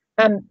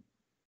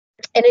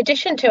 In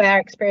addition to our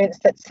experience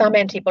that some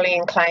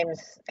anti-bullying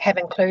claims have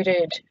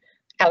included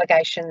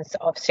allegations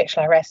of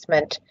sexual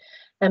harassment,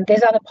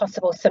 there's other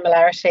possible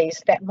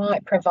similarities that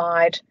might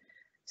provide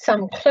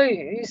some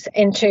clues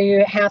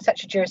into how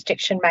such a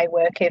jurisdiction may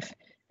work if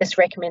this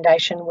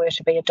recommendation were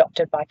to be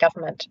adopted by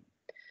government.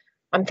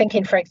 I'm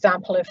thinking, for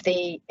example, of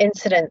the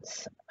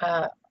incidence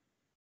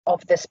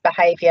of this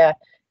behaviour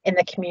in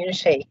the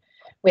community,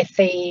 with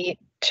the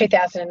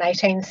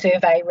 2018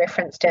 survey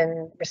referenced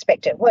in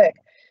Respect at Work.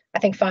 I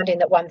think finding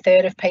that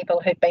 1/3 of people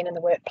who'd been in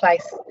the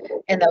workplace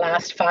in the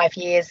last 5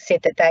 years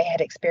said that they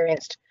had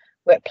experienced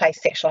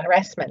workplace sexual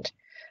harassment.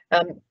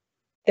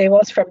 There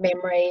was, from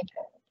memory,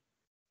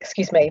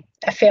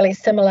 a fairly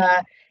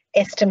similar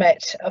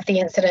estimate of the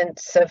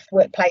incidence of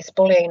workplace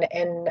bullying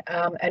in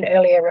an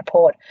earlier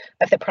report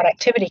of the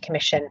Productivity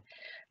Commission,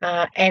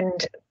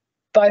 and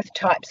both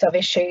types of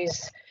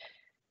issues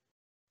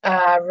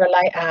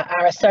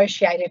are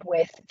associated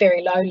with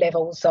very low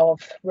levels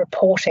of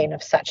reporting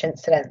of such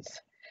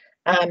incidents.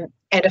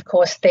 And of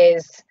course,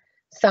 there's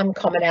some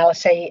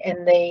commonality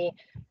in the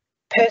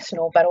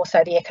personal but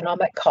also the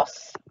economic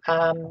costs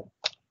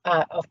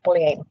of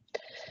bullying.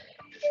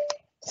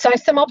 So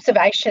some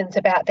observations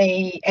about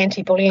the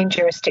anti-bullying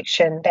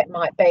jurisdiction that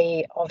might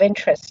be of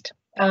interest.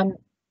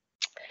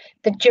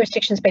 The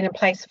jurisdiction's been in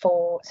place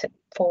for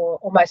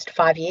almost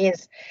 5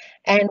 years,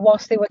 and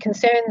whilst there were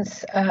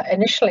concerns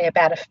initially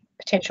about a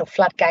potential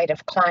floodgate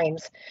of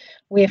claims,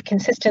 we have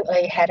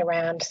consistently had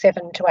around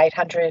 700 to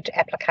 800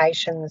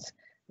 applications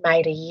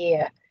made a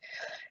year.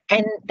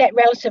 And that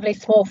relatively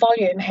small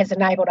volume has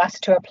enabled us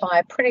to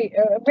apply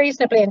a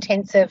reasonably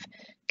intensive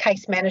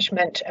case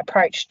management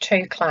approach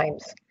to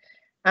claims.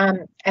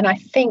 And I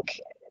think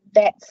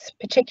that's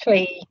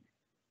particularly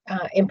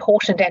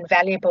important and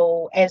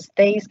valuable as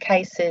these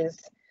cases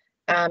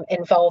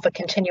involve a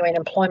continuing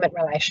employment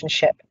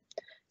relationship.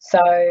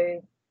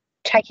 So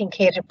taking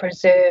care to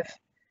preserve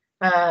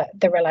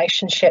the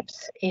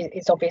relationships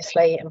is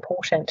obviously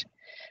important.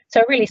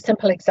 So a really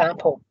simple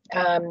example,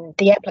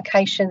 the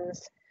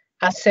applications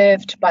are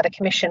served by the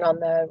Commission on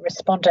the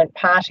respondent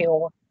party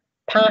or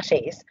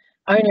parties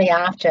only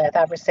after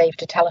they've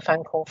received a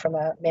telephone call from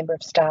a member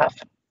of staff.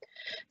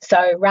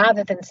 So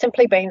rather than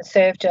simply being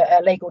served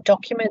a legal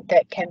document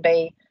that can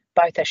be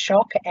both a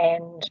shock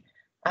and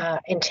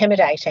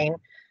intimidating,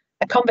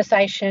 a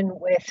conversation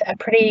with a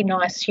pretty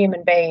nice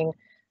human being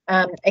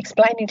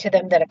explaining to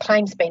them that a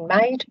claim's been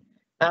made,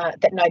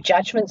 that no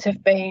judgments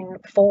have been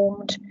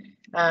formed,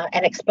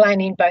 and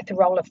explaining both the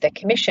role of the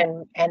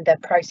Commission and the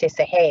process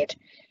ahead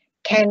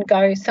can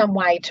go some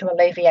way to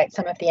alleviate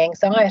some of the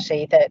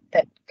anxiety that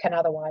can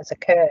otherwise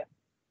occur.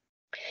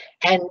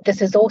 And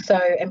this is also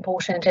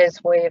important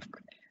as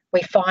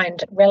we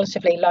find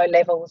relatively low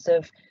levels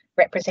of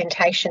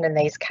representation in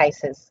these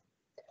cases.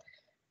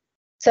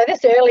 So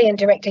this early and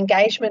direct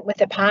engagement with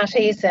the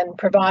parties and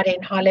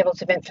providing high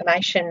levels of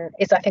information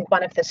is, I think,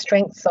 one of the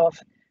strengths of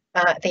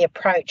the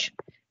approach,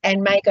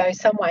 and may go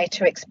some way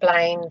to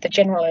explain the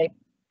generally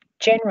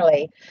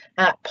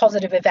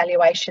positive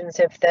evaluations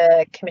of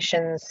the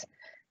Commission's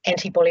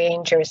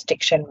anti-bullying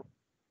jurisdiction.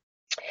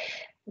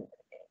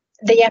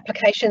 The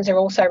applications are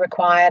also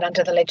required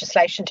under the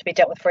legislation to be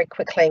dealt with very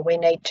quickly. We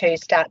need to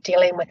start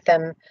dealing with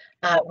them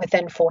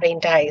within 14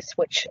 days,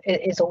 which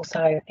is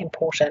also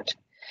important.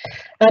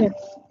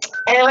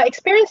 Our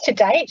experience to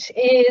date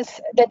is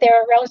that there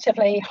are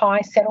relatively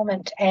high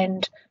settlement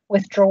and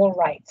withdrawal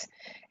rates,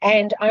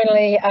 and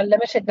only a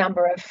limited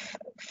number of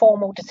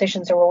formal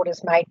decisions or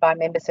orders made by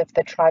members of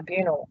the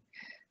tribunal.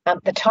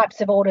 The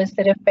types of orders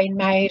that have been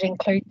made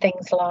include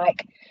things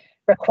like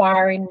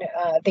requiring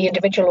the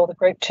individual or the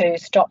group to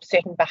stop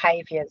certain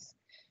behaviours,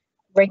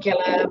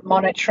 regular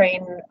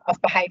monitoring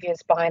of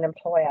behaviours by an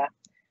employer,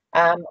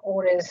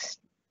 orders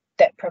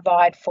that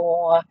provide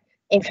for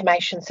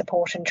information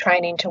support and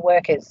training to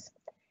workers,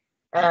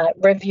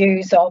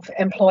 reviews of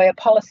employer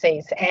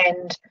policies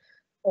and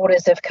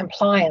orders of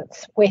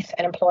compliance with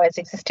an employer's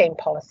existing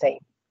policy.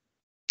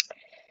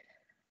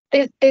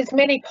 There's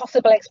many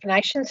possible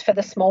explanations for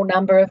the small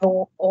number of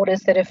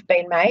orders that have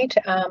been made,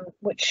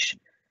 which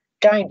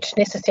don't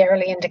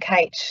necessarily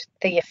indicate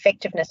the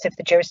effectiveness of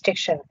the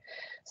jurisdiction.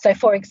 So,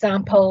 for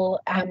example,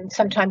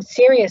 sometimes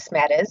serious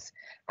matters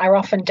are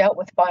often dealt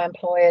with by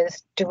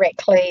employers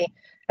directly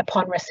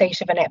upon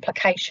receipt of an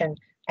application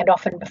and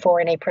often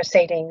before any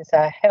proceedings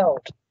are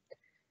held.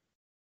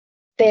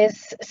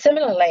 There's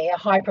similarly a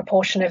high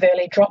proportion of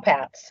early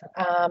dropouts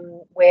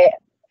where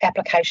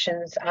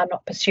applications are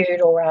not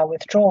pursued or are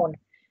withdrawn.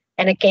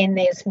 And again,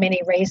 there's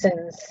many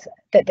reasons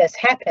that this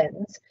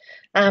happens,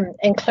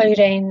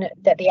 including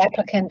that the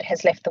applicant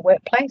has left the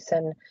workplace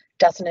and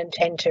doesn't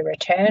intend to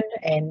return,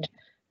 and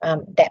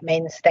that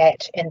means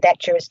that in that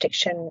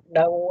jurisdiction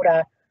no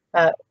order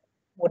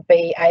would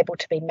be able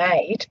to be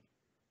made,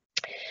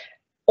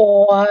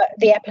 or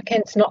the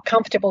applicant's not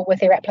comfortable with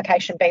their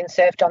application being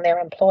served on their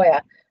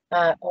employer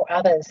or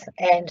others,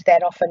 and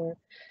that often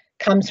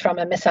comes from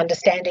a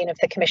misunderstanding of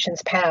the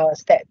Commission's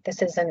powers, that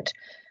this isn't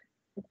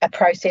a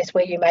process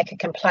where you make a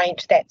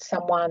complaint that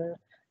someone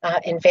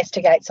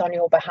investigates on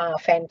your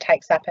behalf and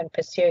takes up and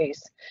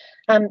pursues.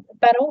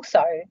 But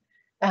also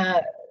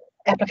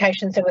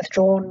applications are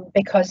withdrawn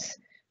because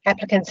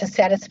applicants are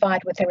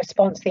satisfied with the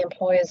response the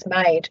employer's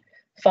made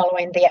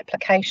following the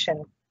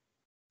application.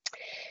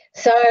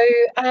 So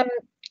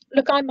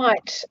look, I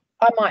might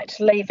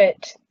leave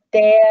it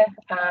there,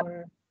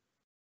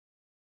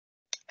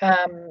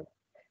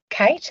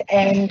 Kate,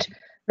 and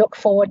look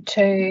forward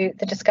to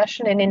the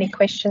discussion and any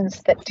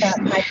questions that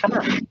may come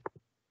up.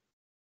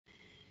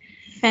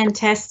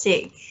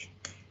 Fantastic.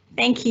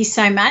 Thank you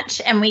so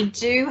much. And we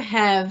do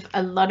have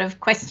a lot of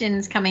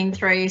questions coming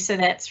through, so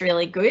that's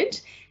really good,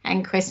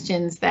 and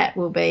questions that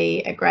will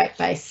be a great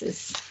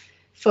basis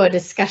for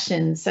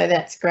discussion. So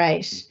that's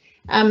great.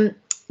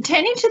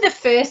 Turning to the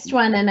first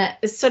one, and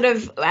sort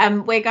of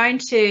we're going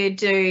to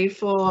do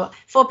for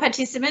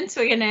participants,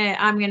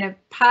 I'm gonna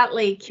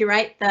partly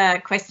curate the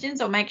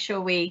questions or make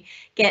sure we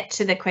get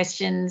to the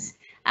questions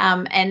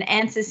and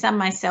answer some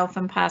myself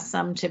and pass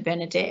some to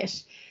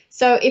Bernadette.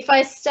 So if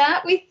I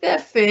start with the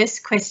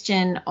first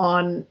question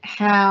on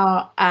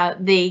how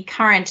the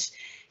current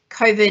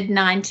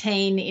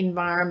COVID-19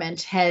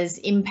 environment has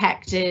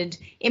impacted,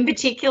 in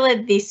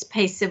particular, this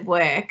piece of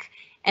work.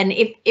 And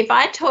if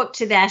I talk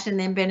to that, and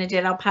then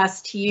Bernadette, I'll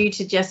pass to you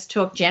to just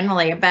talk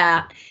generally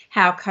about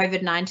how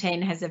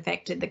COVID-19 has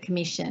affected the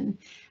Commission.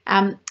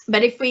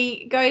 But if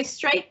we go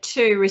straight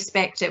to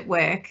respect at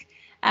work,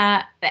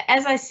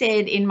 as I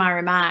said in my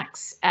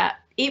remarks,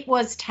 it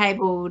was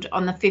tabled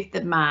on the 5th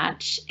of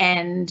March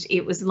and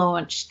it was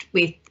launched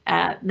with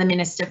the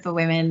Minister for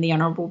Women, the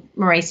Honourable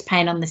Maurice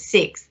Payne, on the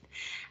 6th.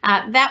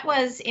 That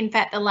was, in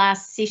fact, the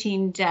last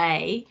sitting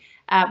day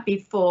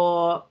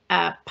before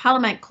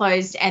Parliament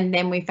closed, and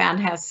then we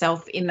found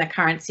ourselves in the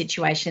current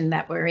situation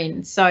that we're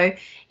in. So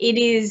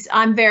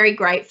I'm very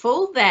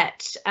grateful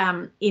that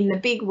in the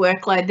big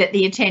workload that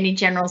the Attorney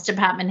General's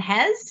Department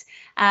has,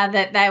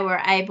 that they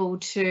were able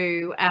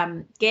to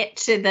get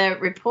to the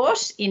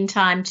report in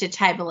time to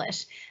table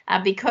it.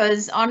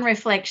 Because on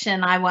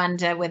reflection, I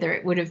wonder whether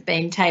it would have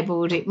been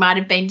tabled. It might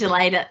have been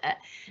delayed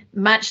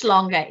much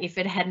longer if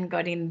it hadn't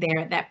got in there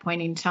at that point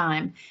in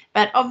time.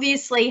 But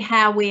obviously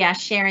how we are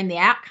sharing the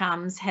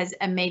outcomes has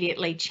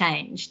immediately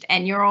changed,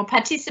 and you're all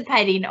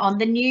participating on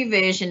the new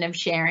version of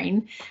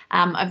sharing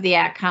of the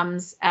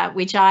outcomes,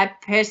 which I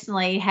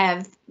personally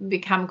have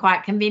become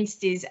quite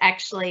convinced is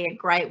actually a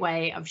great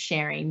way of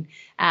sharing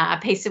a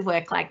piece of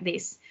work like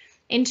this.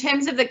 In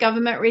terms of the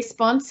government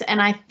response, and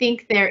I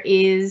think there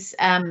is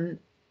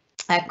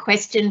a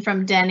question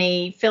from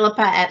Danny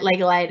Philippa at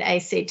Legal Aid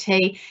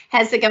ACT.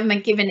 Has the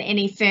government given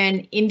any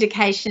firm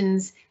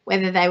indications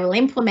whether they will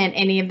implement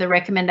any of the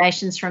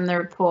recommendations from the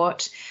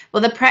report?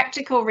 Well, the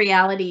practical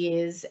reality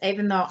is,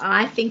 even though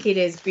I think it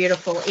is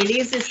beautiful, it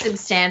is a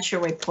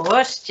substantial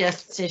report,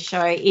 just to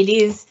show it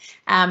is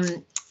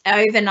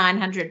over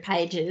 900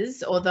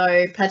 pages,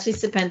 although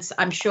participants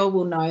I'm sure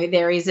will know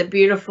there is a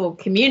beautiful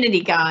community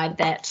guide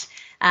that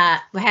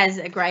has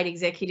a great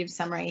executive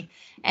summary.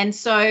 And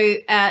so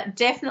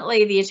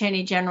definitely the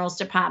Attorney General's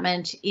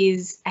Department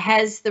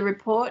has the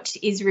report,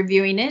 is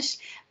reviewing it,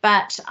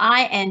 but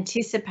I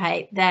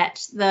anticipate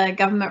that the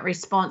government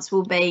response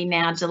will be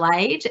now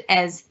delayed.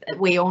 As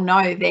we all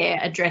know, they're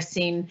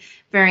addressing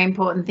very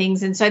important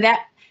things. And so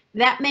that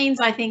that means,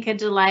 I think, a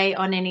delay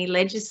on any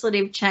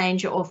legislative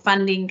change or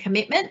funding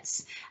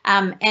commitments.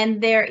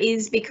 And there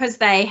is, because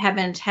they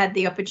haven't had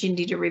the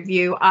opportunity to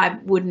review, I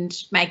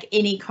wouldn't make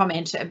any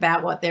comment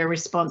about what their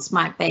response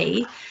might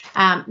be.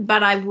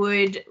 But I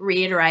would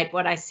reiterate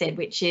what I said,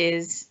 which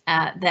is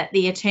that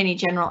the Attorney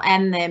General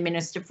and the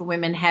Minister for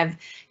Women have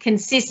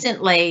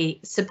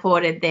consistently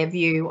supported their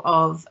view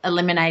of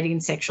eliminating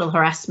sexual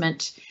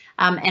harassment,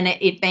 and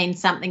it being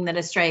something that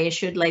Australia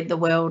should lead the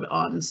world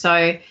on.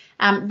 So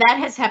that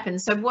has happened.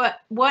 So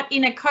what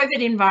in a COVID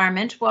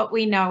environment, what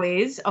we know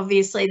is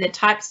obviously the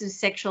types of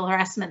sexual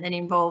harassment that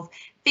involve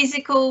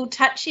physical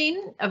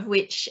touching, of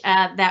which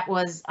that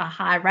was a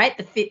high rate,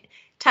 the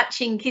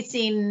touching,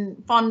 kissing,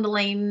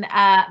 fondling,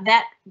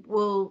 that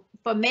will,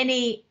 for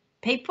many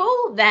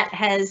people, that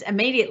has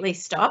immediately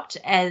stopped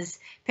as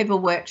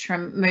people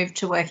moved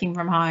to working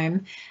from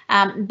home.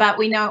 But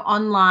we know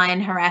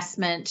online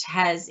harassment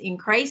has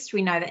increased.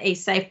 We know the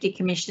eSafety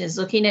Commission is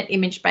looking at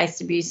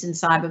image-based abuse and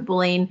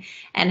cyberbullying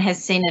and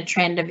has seen a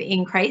trend of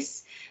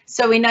increase.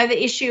 So we know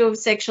the issue of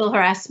sexual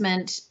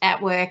harassment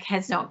at work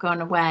has not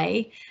gone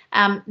away.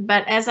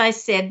 But as I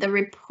said, the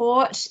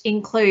report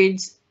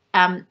includes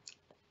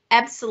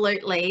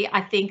absolutely,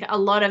 I think, a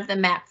lot of the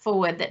map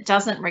forward that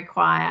doesn't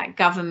require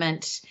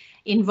government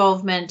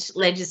involvement,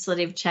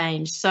 legislative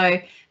change. So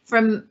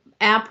from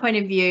our point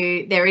of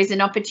view, there is an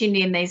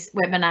opportunity in these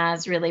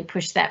webinars really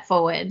push that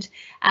forward.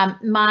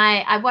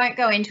 I won't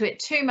go into it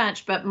too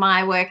much, but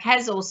my work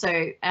has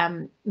also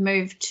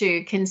moved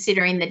to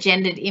considering the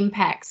gendered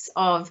impacts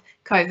of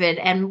COVID,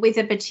 and with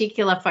a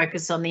particular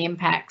focus on the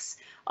impacts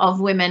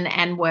of women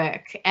and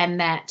work, and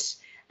that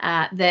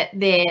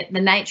the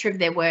nature of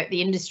their work,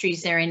 the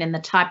industries they're in, and the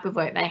type of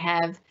work they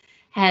have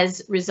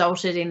has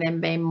resulted in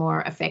them being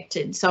more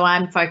affected. So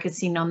I'm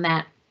focusing on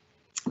that.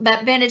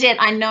 But Bernadette,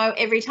 I know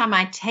every time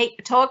I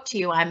talk to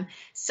you, I'm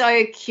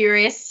so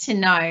curious to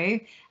know,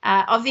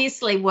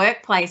 obviously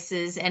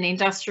workplaces and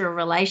industrial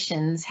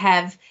relations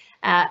have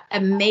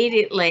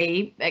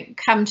immediately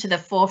come to the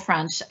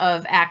forefront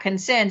of our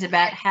concerns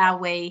about how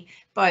we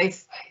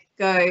both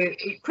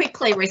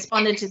quickly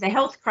responded to the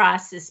health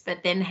crisis,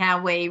 but then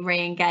how we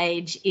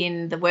re-engage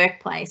in the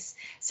workplace.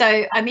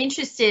 So I'm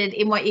interested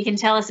in what you can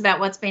tell us about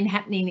what's been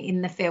happening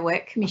in the Fair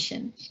Work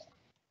Commission.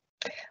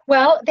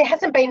 Well, there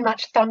hasn't been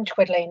much thumb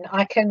twiddling,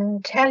 I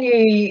can tell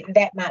you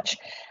that much.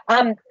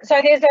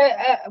 So there's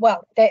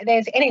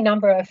there's any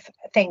number of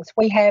things.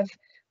 We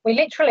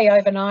literally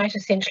overnight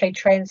essentially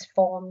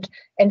transformed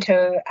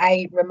into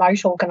a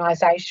remote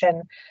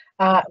organisation,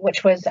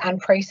 which was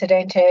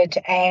unprecedented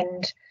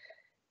and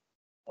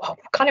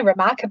kind of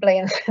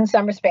remarkably, in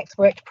some respects,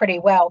 worked pretty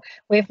well.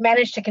 We've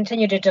managed to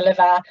continue to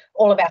deliver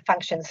all of our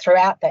functions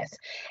throughout this.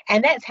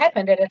 And that's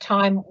happened at a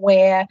time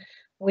where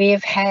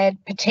we've had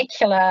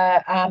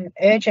particular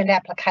urgent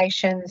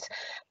applications,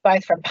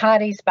 both from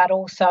parties, but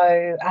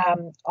also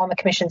on the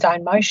Commission's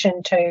own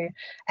motion to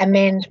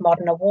amend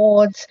modern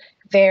awards,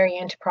 vary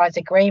enterprise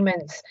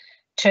agreements,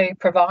 to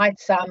provide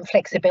some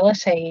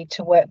flexibility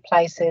to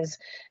workplaces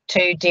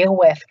to deal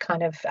with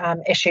kind of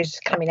issues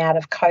coming out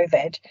of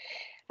COVID.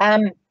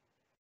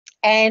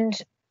 And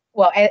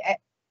well,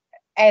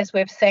 as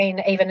we've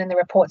seen even in the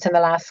reports in the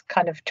last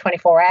kind of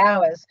 24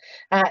 hours,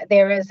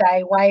 there is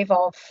a wave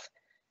of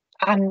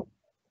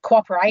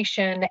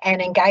cooperation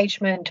and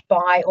engagement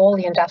by all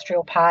the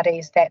industrial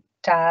parties that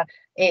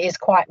is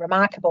quite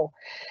remarkable.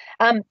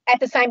 At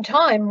the same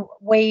time,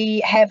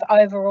 we have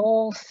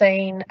overall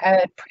seen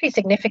a pretty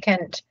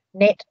significant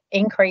net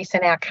increase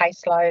in our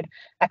caseload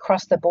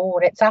across the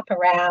board. It's up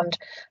around,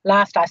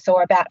 last I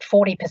saw, about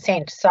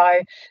 40%.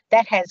 So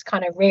that has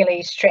kind of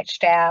really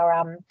stretched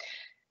our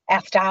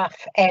staff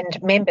and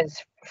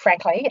members,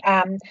 frankly.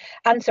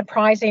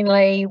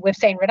 Unsurprisingly, we've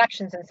seen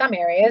reductions in some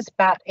areas,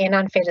 but in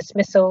unfair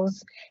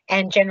dismissals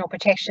and general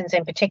protections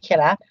in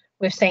particular,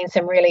 we've seen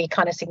some really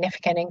kind of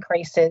significant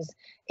increases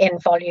in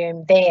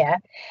volume there.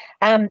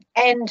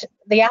 And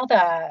the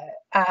other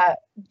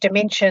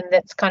dimension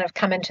that's kind of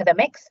come into the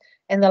mix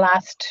in the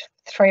last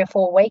 3 or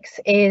 4 weeks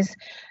is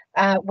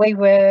we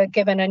were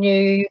given a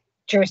new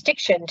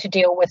jurisdiction to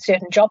deal with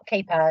certain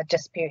JobKeeper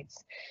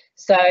disputes.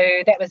 So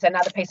that was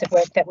another piece of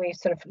work that we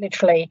sort of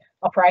literally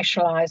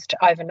operationalised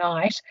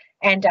overnight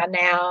and are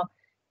now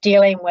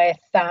dealing with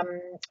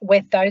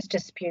those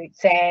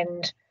disputes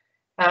and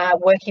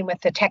working with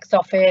the tax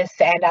office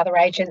and other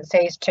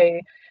agencies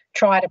to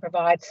try to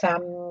provide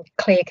some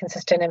clear,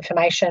 consistent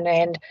information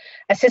and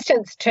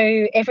assistance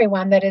to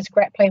everyone that is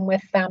grappling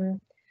with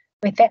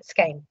that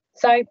scheme.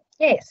 So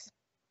yes,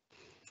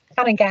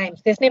 fun and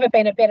games. There's never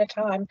been a better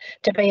time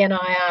to be an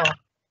IR.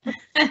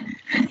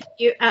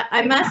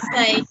 I must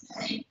say,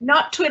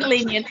 not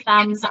twiddling your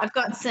thumbs. I've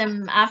got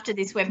some, after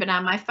this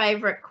webinar, my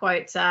favourite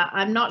quotes are,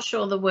 I'm not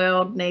sure the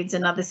world needs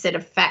another set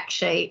of fact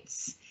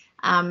sheets.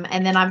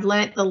 And then I've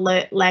learnt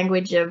the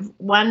language of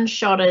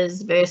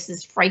one-shotters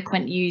versus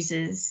frequent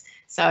users.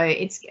 So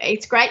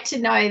it's great to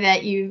know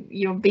that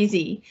you're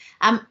busy.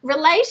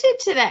 Related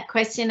to that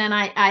question, and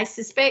I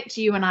suspect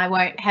you and I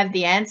won't have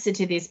the answer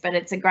to this, but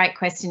it's a great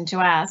question to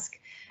ask.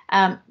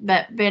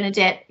 But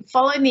Bernadette,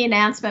 following the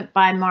announcement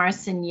by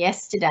Morrison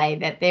yesterday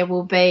that there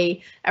will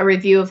be a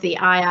review of the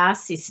IR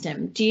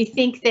system, do you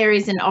think there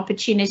is an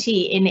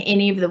opportunity in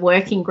any of the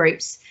working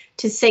groups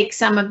to seek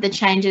some of the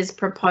changes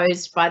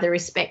proposed by the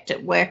Respect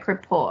at Work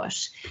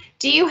report?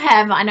 Do you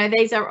have, I know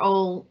these are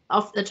all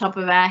off the top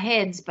of our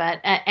heads, but,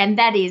 and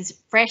that is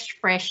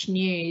fresh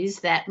news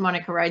that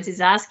Monica Rhodes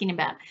is asking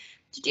about.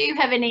 Do you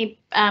have any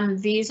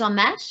views on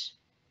that?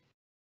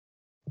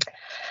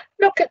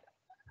 Look,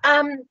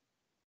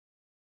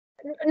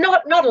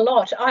 not a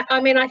lot. I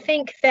mean, I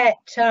think that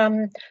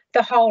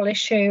the whole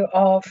issue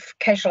of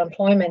casual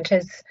employment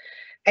is,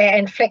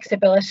 and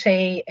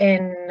flexibility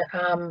in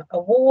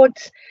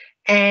awards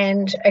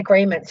and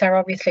agreements are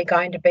obviously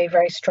going to be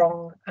very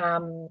strong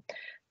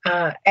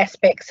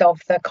aspects of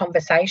the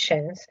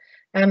conversations.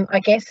 I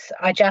guess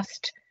I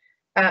just,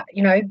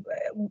 you know,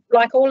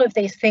 like all of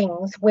these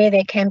things, where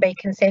there can be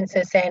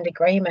consensus and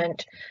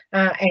agreement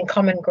and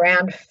common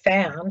ground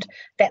found,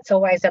 that's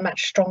always a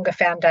much stronger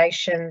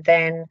foundation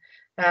than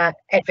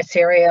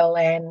adversarial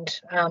and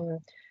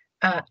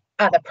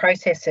other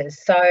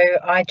processes. So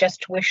I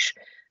just wish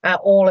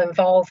all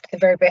involved the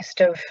very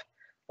best of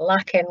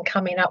luck in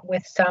coming up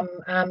with some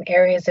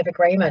areas of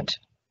agreement.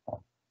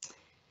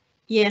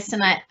 Yes,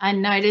 and I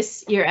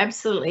notice you're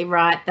absolutely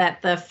right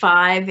that the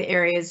 5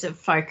 areas of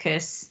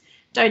focus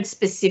don't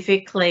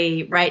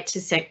specifically relate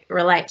to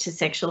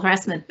sexual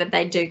harassment, but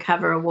they do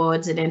cover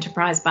awards and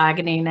enterprise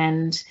bargaining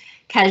and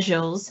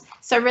casuals.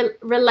 So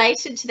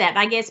related to that,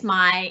 I guess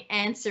my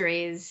answer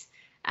is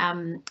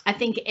I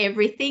think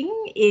everything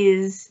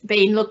is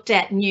being looked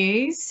at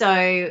new. So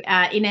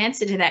in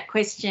answer to that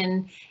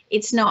question,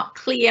 it's not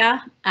clear,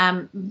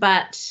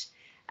 but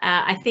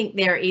I think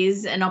there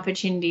is an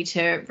opportunity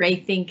to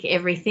rethink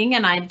everything,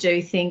 and I do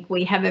think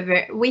we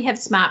have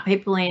smart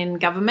people in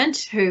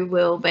government who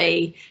will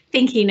be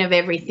thinking of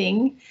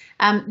everything.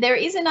 There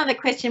is another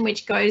question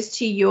which goes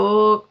to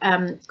your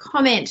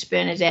comment,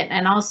 Bernadette,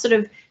 and I'll sort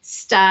of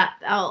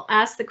I'll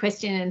ask the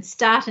question and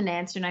start an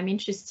answer, and I'm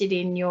interested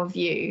in your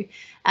view.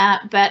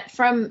 But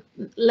from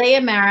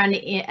Leah Maron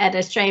at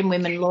Australian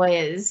Women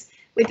Lawyers,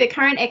 with the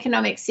current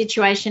economic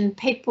situation,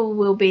 people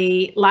will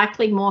be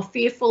likely more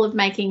fearful of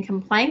making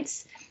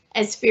complaints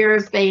as fear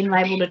of being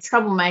labelled a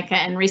troublemaker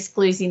and risk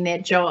losing their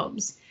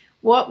jobs.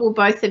 What will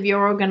both of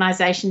your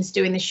organisations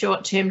do in the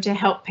short term to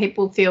help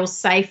people feel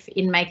safe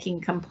in making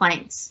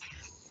complaints?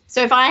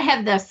 So if I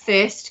have the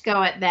first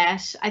go at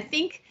that, I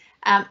think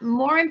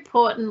more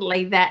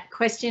importantly, that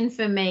question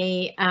for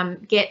me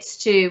gets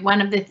to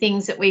one of the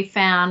things that we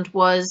found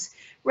was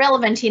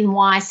relevant in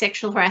why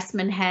sexual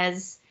harassment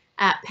has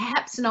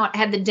perhaps not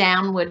had the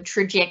downward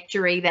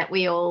trajectory that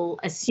we all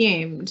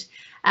assumed.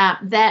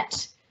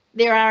 That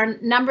there are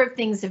a number of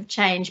things have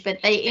changed,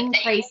 but the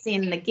increase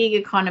in the gig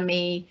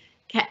economy,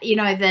 you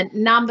know, the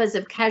numbers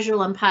of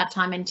casual and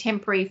part-time and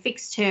temporary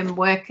fixed-term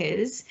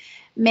workers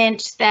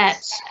meant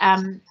that,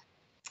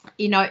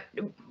 you know,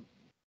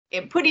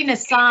 putting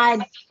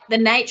aside the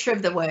nature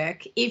of the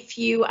work, if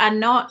you are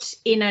not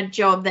in a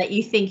job that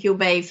you think you'll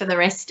be for the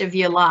rest of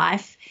your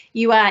life,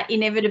 you are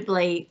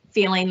inevitably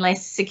feeling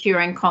less secure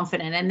and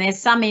confident. And there's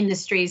some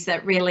industries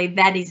that really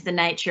that is the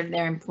nature of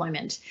their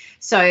employment.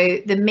 So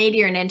the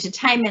media and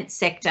entertainment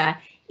sector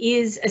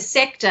is a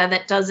sector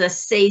that does a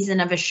season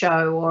of a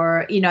show,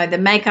 or, you know, the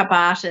makeup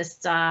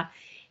artists are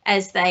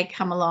as they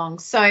come along.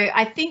 So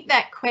I think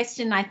that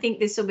question, I think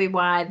this will be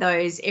why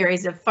those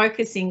areas of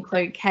focus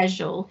include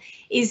casual,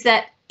 is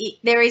that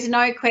there is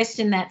no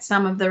question that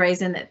some of the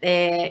reason that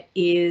there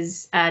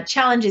is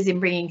challenges in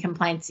bringing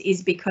complaints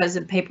is because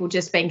of people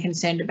just being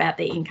concerned about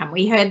their income.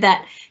 We heard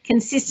that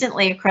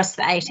consistently across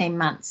the 18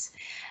 months.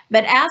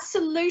 But our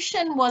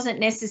solution wasn't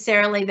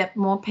necessarily that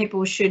more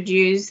people should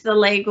use the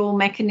legal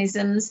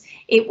mechanisms.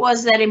 It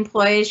was that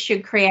employers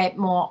should create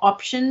more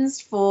options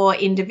for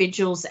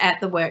individuals at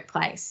the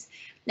workplace.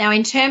 Now,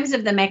 in terms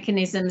of the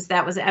mechanisms,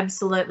 that was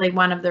absolutely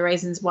one of the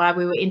reasons why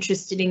we were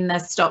interested in the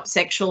Stop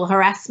Sexual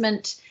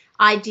Harassment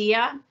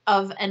idea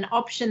of an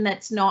option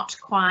that's not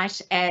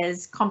quite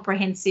as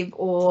comprehensive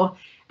or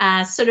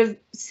sort of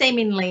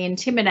seemingly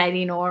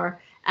intimidating or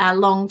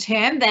long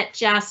term, that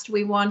just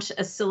we want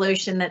a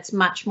solution that's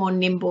much more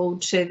nimble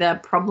to the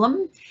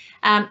problem.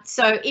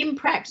 So in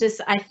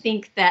practice, I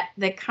think that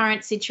the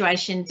current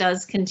situation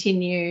does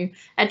continue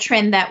a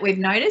trend that we've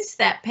noticed,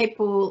 that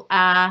people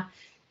are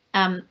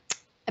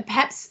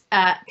perhaps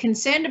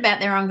concerned about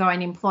their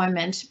ongoing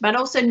employment, but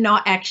also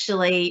not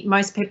actually,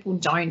 most people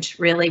don't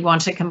really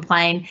want to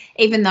complain,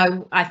 even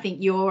though I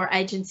think your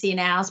agency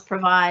and ours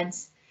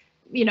provides,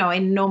 you know,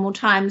 in normal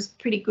times,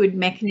 pretty good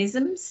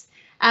mechanisms.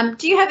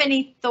 Do you have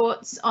any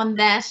thoughts on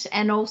that?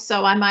 And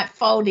also I might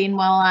fold in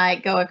while I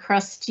go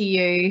across to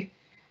you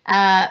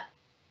there.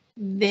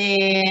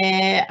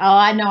 Oh,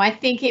 I know, I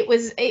think it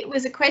was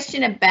a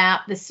question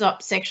about the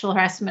Stop Sexual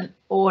Harassment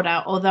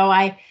order, although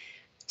I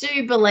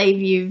do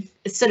believe you've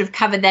sort of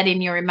covered that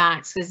in your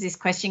remarks, because this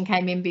question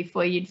came in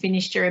before you'd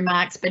finished your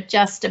remarks, but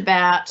just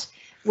about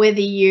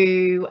whether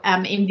you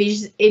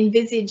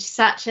envisage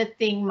such a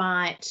thing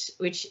might,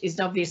 which is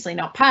obviously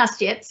not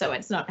passed yet, so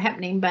it's not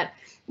happening, but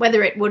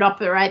whether it would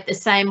operate the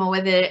same or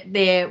whether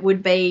there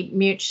would be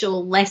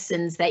mutual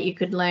lessons that you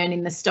could learn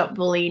in the stop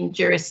bullying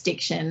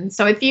jurisdiction.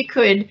 So if you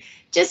could,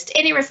 just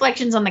any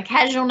reflections on the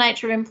casual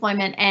nature of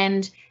employment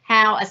and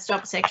how a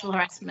stop sexual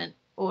harassment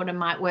order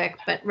might work,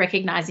 but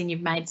recognising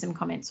you've made some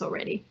comments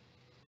already.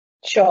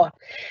 Sure.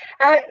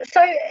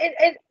 So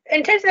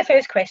in terms of the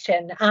first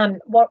question,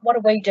 what are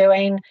we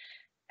doing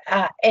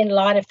in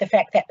light of the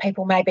fact that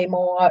people may be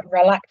more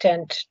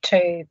reluctant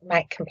to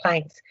make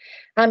complaints?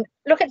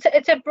 Look,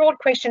 it's a broad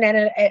question,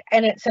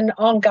 and it's an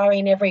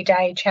ongoing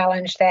everyday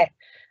challenge that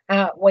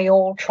we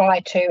all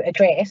try to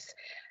address.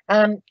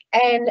 And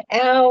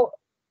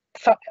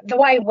the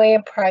way we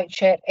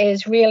approach it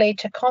is really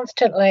to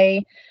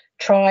constantly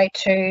try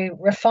to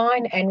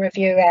refine and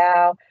review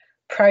our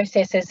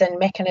processes and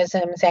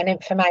mechanisms and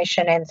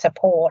information and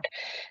support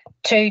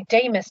to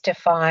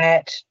demystify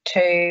it,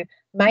 to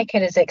make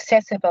it as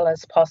accessible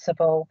as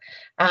possible,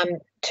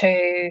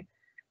 to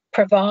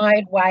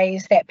provide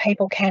ways that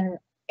people can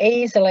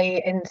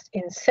easily, in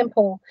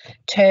simple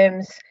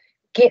terms,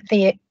 get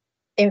the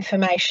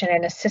information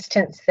and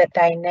assistance that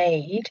they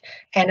need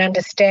and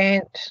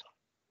understand.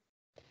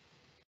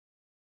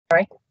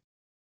 Sorry.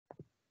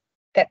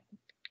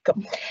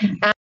 Good.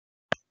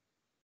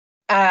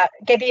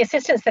 Get the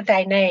assistance that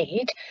they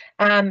need,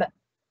 and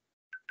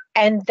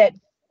that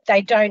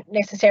they don't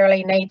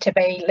necessarily need to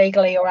be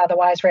legally or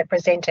otherwise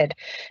represented.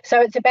 So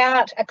it's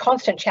about a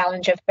constant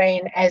challenge of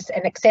being as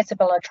an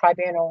accessible a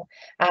tribunal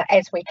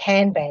as we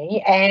can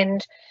be.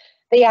 And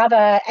the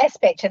other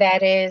aspect to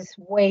that is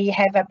we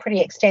have a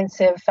pretty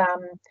extensive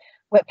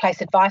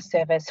workplace advice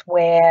service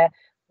where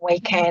we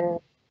can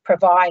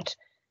provide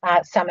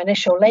some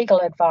initial legal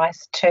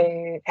advice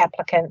to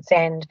applicants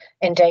and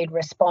indeed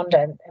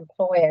respondent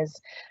employers.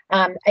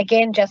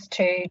 Again, just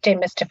to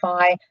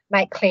demystify,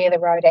 make clear the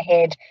road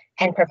ahead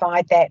and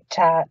provide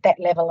that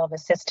level of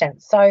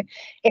assistance. So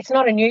it's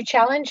not a new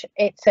challenge,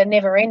 it's a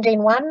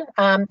never-ending one.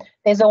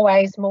 There's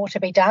always more to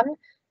be done,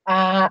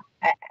 but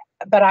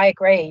I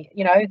agree,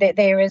 you know, that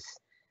there is,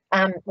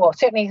 well,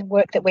 certainly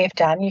work that we've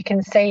done, you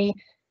can see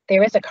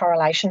there is a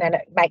correlation, and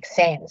it makes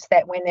sense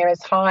that when there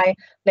is high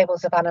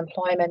levels of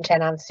unemployment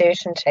and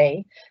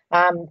uncertainty,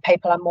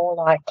 people are more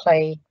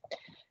likely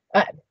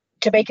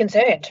to be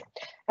concerned.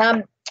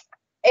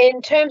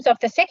 In terms of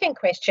the second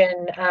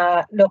question,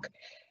 look,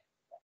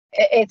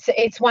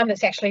 it's one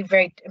that's actually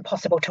very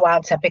impossible to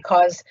answer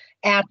because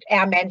our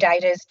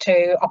mandate is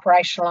to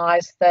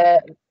operationalise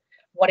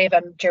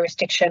whatever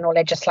jurisdiction or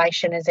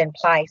legislation is in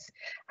place.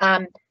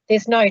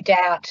 There's no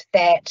doubt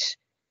that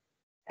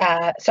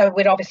so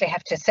we'd obviously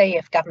have to see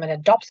if government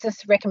adopts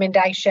this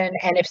recommendation,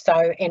 and if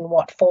so, in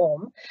what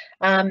form.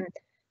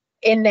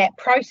 In that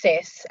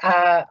process,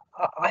 I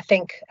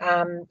think,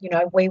 you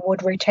know, we would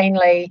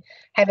routinely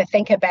have a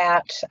think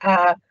about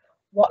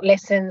what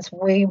lessons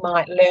we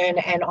might learn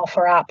and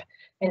offer up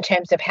in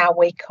terms of how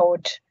we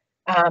could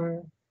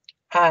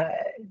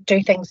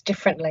do things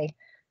differently.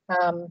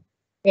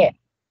 Yeah.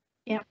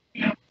 Yep.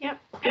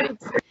 Good.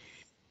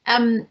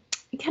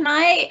 Can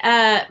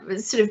I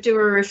sort of do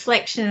a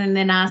reflection and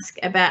then ask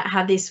about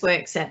how this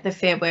works at the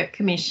Fair Work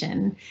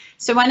Commission?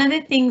 So one of the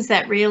things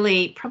that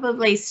really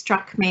probably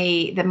struck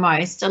me the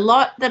most, a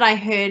lot that I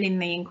heard in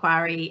the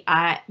inquiry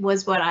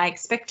was what I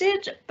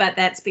expected, but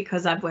that's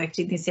because I've worked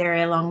in this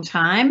area a long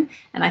time,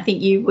 and I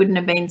think you wouldn't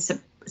have been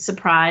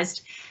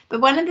surprised.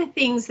 But one of the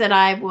things that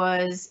I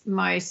was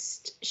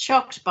most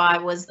shocked by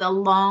was the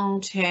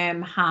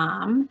long-term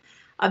harm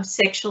of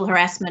sexual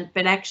harassment,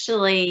 but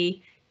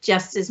actually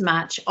just as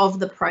much of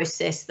the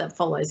process that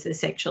follows the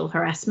sexual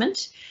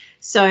harassment.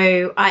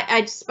 So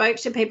I spoke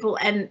to people,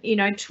 and, you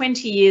know,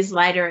 20 years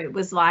later, it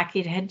was like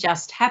it had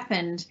just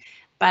happened,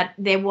 but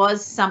there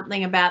was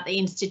something about the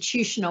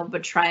institutional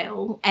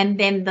betrayal and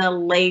then the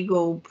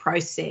legal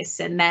process,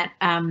 and that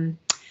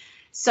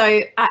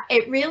so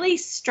it really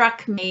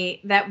struck me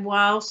that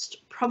whilst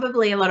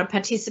probably a lot of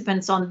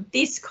participants on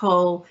this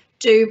call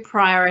do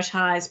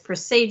prioritise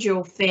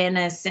procedural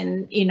fairness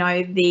and, you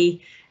know, the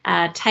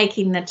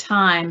taking the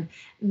time,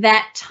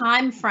 that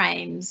time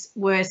frames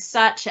were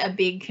such a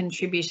big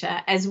contributor,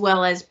 as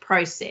well as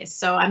process.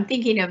 So I'm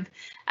thinking of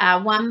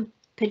one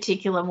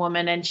particular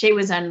woman, and she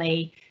was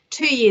only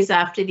 2 years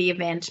after the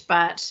event,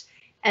 but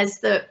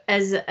as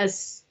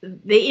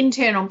the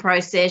internal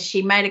process,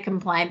 she made a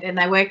complaint and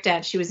they worked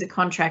out she was a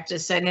contractor.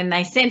 So then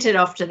they sent it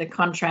off to the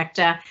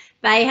contractor,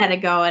 they had a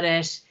go at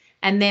it,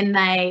 and then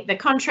the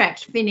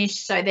contract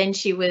finished. So then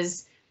she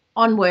was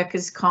on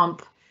workers'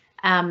 comp.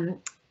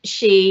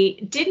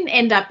 She didn't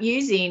end up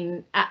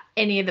using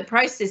any of the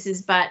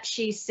processes, but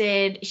she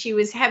said she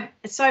was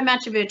so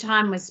much of her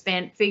time was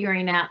spent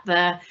figuring out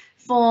the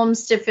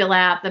forms to fill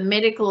out, the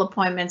medical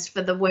appointments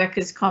for the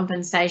workers'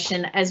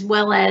 compensation, as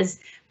well as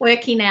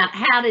working out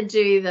how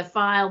to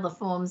file the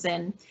forms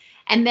in.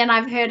 And then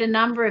I've heard a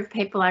number of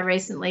people. I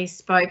recently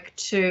spoke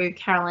to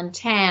Carolyn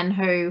Tan,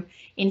 who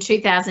in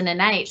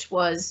 2008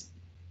 was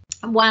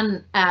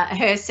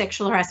her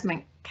sexual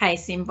harassment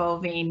case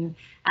involving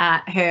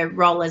her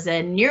role as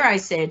a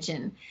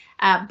neurosurgeon.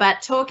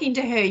 But talking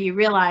to her, you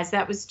realise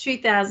that was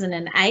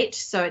 2008,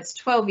 so it's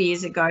 12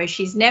 years ago.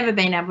 She's never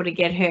been able to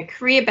get her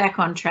career back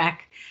on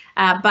track.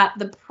 But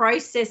the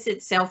process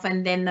itself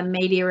and then the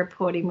media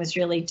reporting was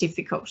really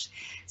difficult.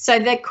 So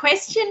the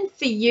question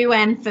for you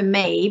and for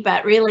me,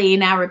 but really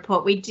in our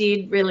report, we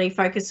did really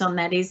focus on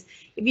that, is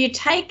if you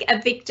take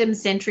a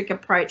victim-centric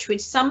approach,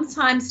 which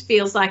sometimes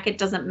feels like it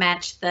doesn't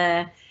match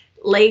the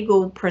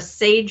legal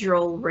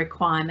procedural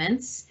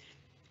requirements,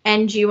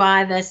 and you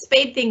either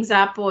speed things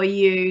up or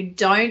you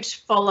don't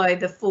follow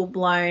the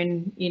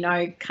full-blown, you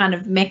know, kind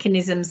of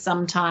mechanism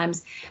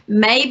sometimes,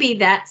 maybe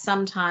that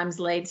sometimes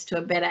leads to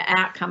a better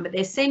outcome. But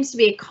there seems to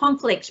be a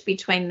conflict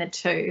between the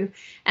two.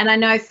 And I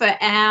know for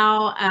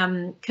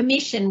our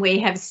commission, we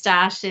have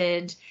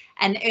started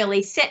an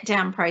early set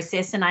down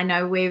process, and I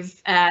know we've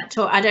I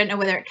don't know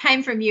whether it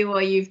came from you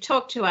or you've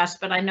talked to us,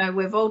 but I know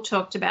we've all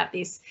talked about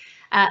this.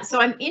 So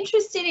I'm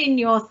interested in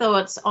your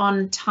thoughts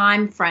on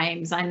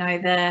timeframes. I know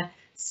the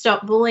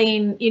Stop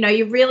Bullying, you know,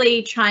 you're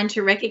really trying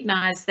to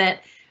recognise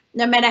that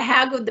no matter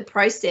how good the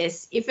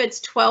process, if it's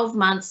 12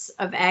 months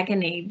of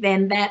agony,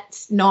 then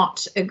that's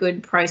not a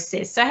good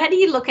process. So how do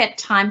you look at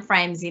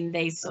timeframes in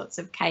these sorts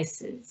of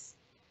cases?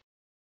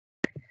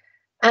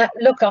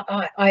 Look,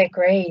 I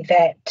agree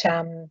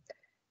that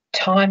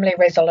timely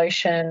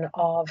resolution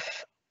of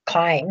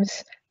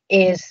claims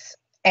is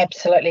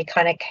absolutely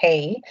kind of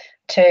key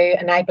to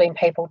enabling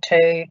people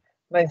to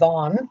move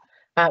on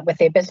with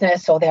their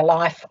business or their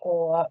life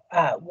or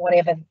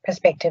whatever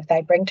perspective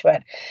they bring to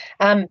it.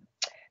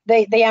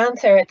 The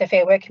answer at the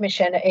Fair Work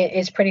Commission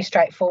is pretty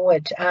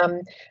straightforward.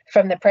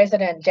 From the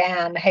president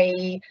down,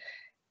 he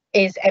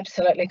is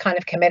absolutely kind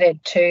of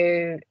committed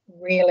to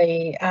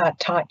really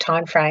tight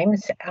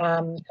timeframes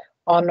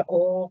on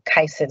all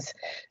cases.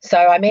 So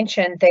I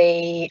mentioned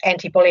the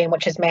anti-bullying,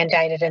 which is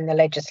mandated in the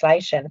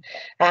legislation,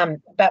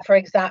 but for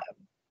example,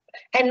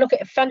 and look,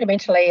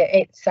 fundamentally,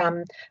 it's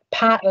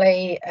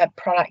partly a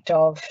product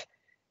of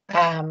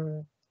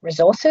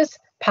resources,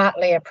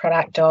 partly a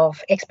product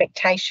of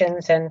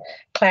expectations and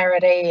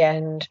clarity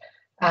and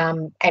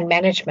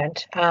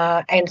management.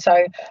 And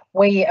so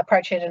we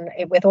approach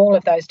it with all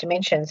of those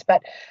dimensions.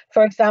 But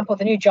for example,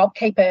 the new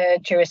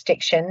JobKeeper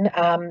jurisdiction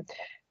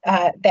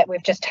that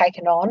we've just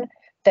taken on,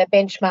 the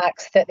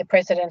benchmarks that the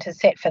president has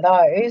set for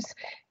those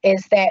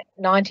is that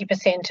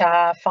 90%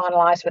 are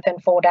finalised within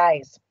 4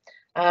 days.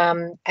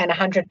 And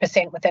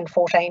 100% within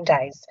 14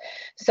 days.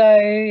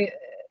 So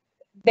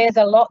there's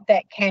a lot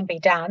that can be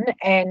done,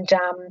 and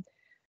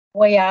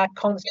we are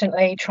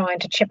constantly trying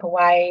to chip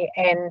away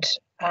and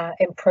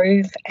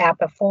improve our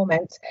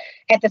performance.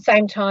 At the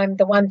same time,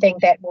 the one thing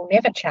that will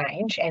never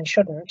change and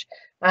shouldn't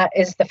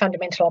is the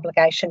fundamental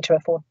obligation to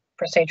afford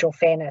procedural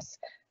fairness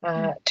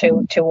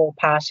to all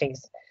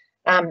parties.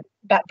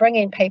 But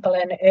bringing people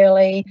in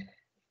early,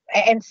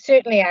 and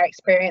certainly our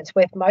experience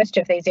with most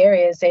of these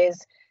areas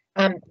is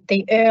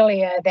the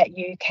earlier that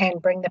you can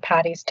bring the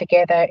parties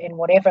together in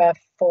whatever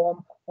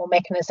form or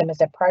mechanism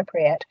is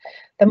appropriate,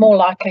 the more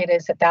likely it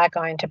is that they're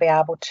going to be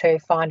able to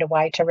find a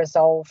way to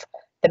resolve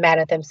the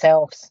matter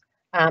themselves.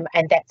 And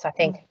that's, I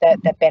think,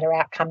 the better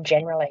outcome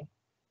generally.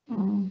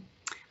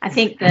 I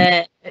think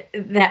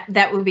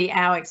that will be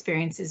our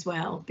experience as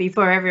well,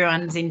 before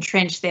everyone's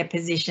entrenched their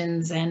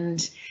positions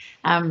and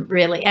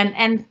really,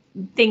 and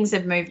things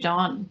have moved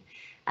on.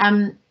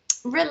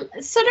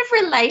 Sort of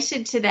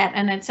related to that,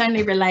 and it's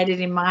only related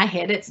in my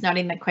head, it's not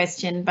in the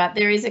question, but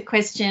there is a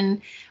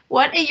question.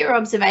 What are your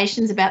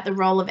observations about the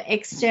role of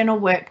external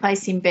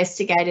workplace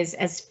investigators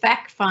as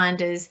fact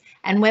finders,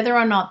 and whether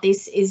or not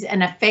this is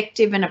an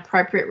effective and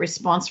appropriate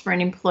response for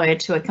an employer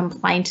to a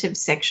complaint of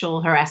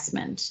sexual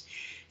harassment?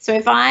 So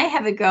if I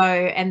have a go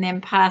and then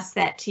pass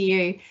that to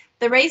you,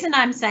 the reason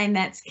I'm saying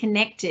that's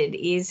connected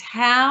is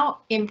how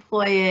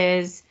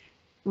employers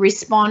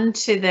respond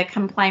to the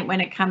complaint when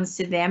it comes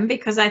to them,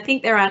 because I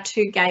think there are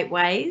two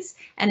gateways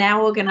and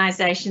our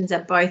organisations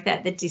are both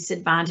at the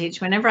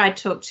disadvantage. Whenever I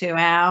talk to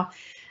our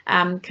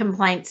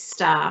complaints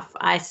staff,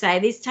 I say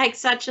this takes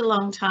such a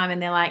long time,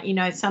 and they're like, you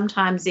know,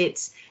 sometimes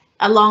it's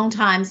a long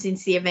time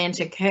since the event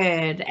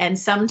occurred, and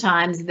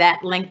sometimes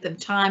that length of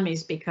time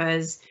is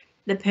because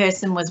the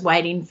person was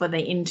waiting for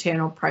the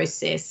internal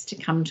process to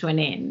come to an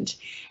end.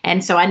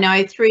 And so I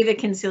know through the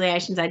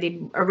conciliations I did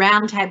a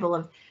roundtable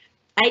of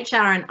HR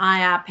and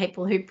IR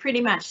people who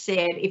pretty much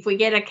said if we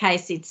get a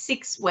case, it's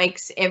 6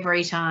 weeks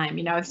every time.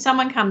 You know, if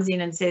someone comes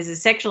in and says a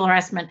sexual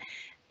harassment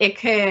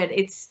occurred,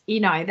 it's, you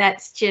know,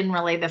 that's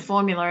generally the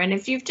formula. And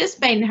if you've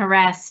just been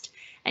harassed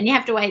and you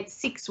have to wait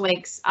 6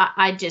 weeks,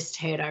 I just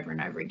heard over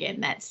and over again,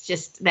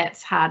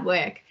 that's hard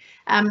work.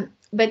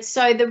 But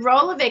so the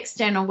role of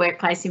external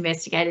workplace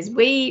investigators,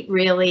 we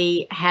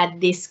really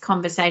had this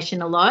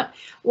conversation a lot.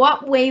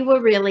 What we were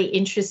really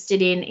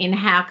interested in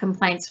how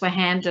complaints were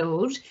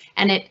handled,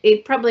 and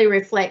it probably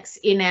reflects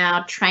in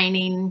our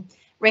training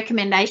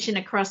recommendation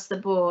across the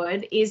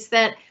board, is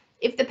that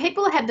if the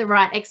people have the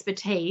right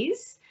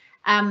expertise,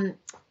 and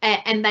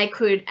they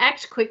could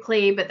act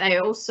quickly, but they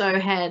also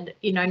had,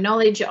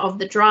 knowledge of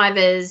the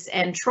drivers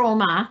and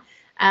trauma,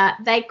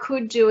 they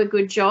could do a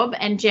good job.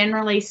 And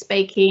generally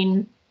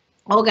speaking,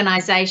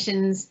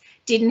 organisations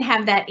didn't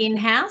have that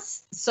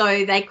in-house,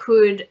 so they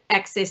could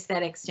access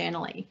that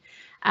externally.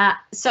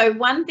 So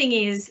one thing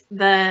is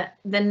the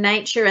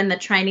nature and the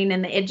training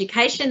and the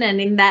education,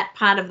 and in that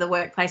part of the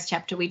workplace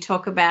chapter we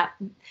talk about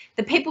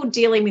the people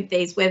dealing with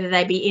these, whether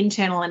they be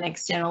internal and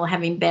external,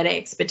 having better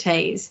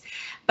expertise.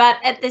 But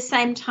at the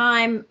same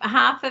time,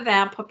 half of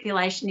our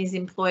population is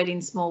employed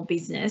in small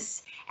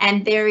business,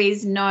 and there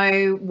is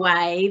no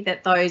way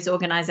that those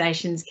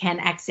organisations can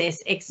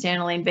access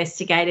external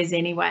investigators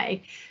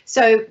anyway.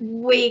 So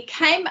we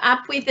came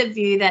up with a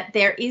view that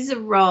there is a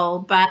role,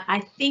 but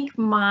I think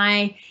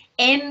my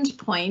end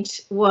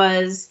point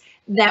was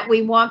that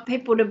we want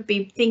people to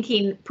be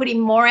putting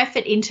more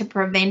effort into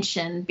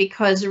prevention,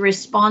 because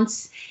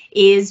response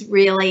is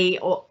really,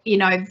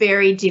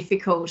 very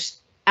difficult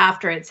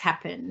after it's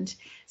happened.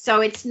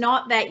 So it's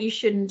not that you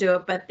shouldn't do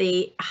it, but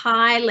the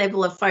high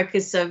level of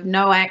focus of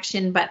no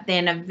action, but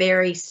then a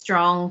very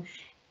strong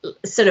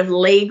sort of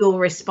legal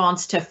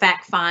response to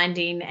fact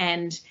finding,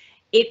 and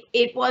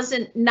it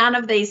wasn't, none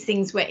of these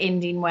things were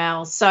ending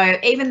well. So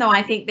even though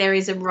I think there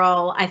is a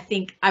role, I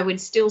think I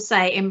would still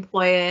say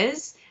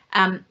employers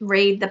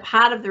read the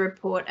part of the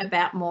report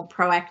about more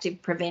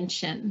proactive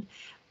prevention.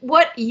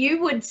 What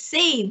you would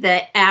see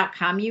the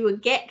outcome, you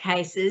would get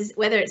cases,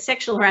 whether it's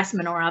sexual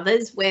harassment or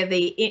others, where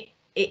the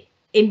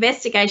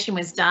investigation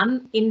was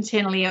done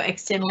internally or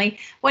externally.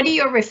 What are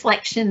your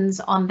reflections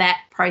on that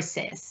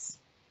process?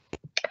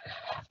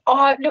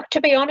 Oh, look,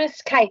 to be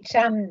honest, Kate,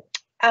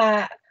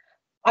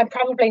 I'm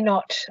probably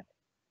not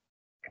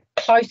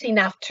close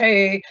enough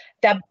to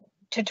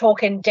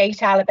talk in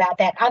detail about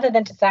that, other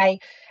than to say,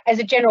 as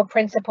a general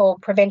principle,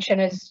 prevention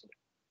is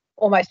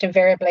almost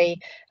invariably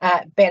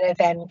better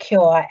than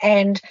cure.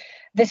 And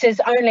this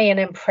is only an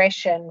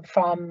impression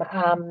from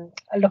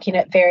looking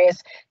at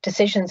various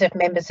decisions of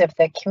members of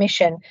the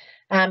Commission.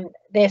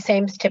 There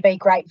seems to be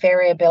great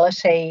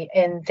variability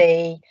in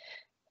the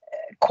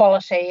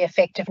quality,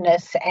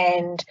 effectiveness,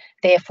 and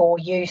therefore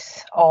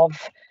use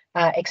of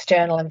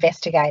external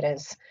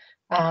investigators.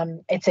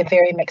 It's a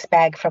very mixed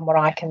bag from what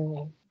I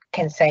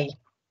can see.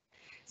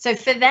 So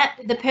for that,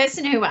 the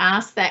person who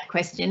asked that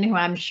question, who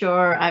I'm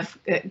sure I've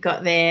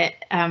got there,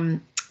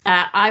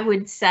 I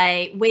would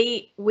say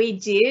we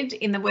did,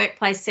 in the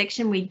workplace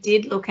section, we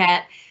did look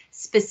at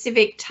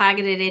specific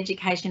targeted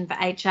education for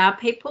HR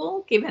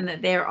people, given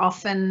that they're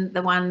often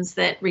the ones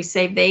that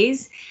receive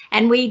these.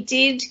 And we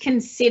did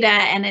consider,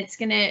 and it's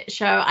going to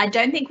show, I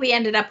don't think we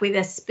ended up with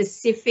a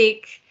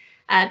specific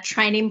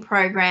training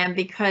program,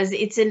 because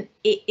it's an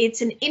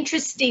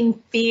interesting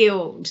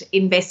field,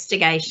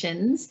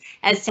 investigations,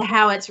 as to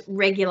how it's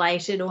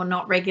regulated or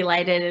not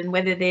regulated, and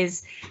whether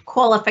there's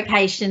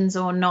qualifications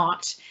or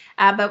not.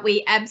 But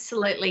we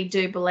absolutely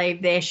do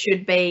believe there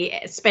should be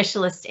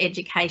specialist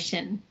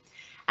education.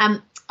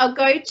 I'll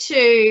go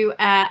to,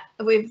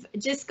 we've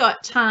just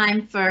got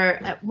time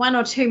for one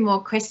or two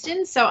more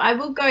questions, so I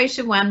will go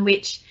to one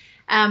which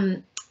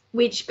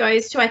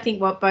goes to, I think,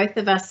 what both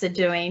of us are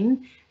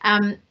doing.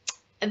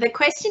 The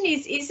question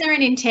is there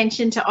an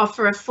intention to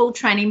offer a full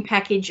training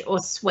package or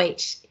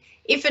suite?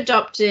 If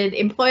adopted,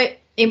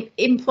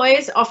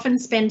 employers often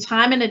spend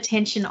time and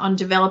attention on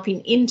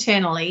developing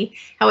internally.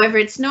 However,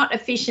 it's not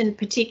efficient,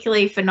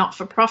 particularly for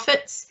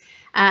not-for-profits.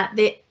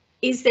 There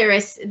is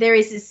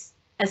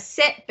a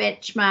set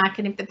benchmark,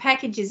 and if the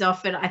package is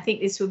offered, I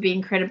think this would be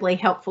incredibly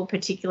helpful,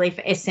 particularly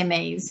for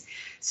SMEs.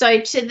 So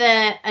to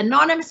the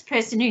anonymous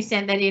person who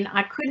sent that in,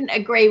 I couldn't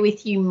agree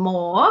with you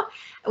more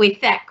with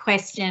that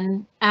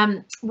question.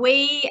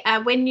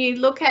 When you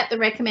look at the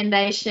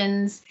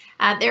recommendations,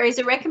 there is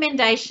a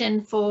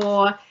recommendation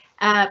for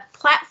a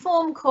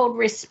platform called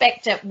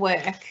Respect at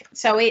Work.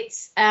 So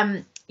it's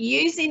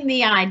using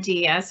the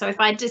idea, so if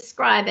I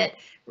describe it,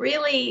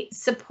 really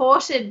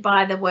supported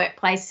by the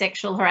Workplace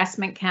Sexual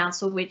Harassment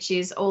Council, which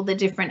is all the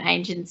different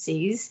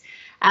agencies,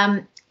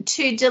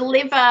 to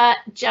deliver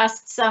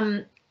just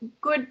some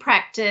good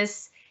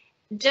practice.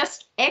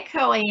 Just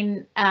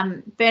echoing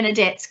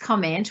Bernadette's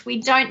comment,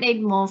 we don't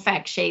need more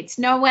fact sheets.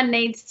 No one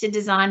needs to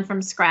design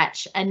from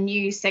scratch a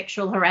new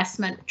sexual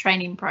harassment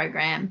training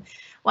program.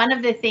 One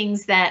of the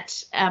things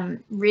that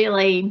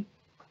really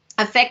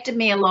affected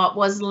me a lot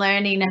was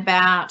learning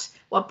about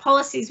what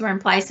policies were in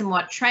place and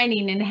what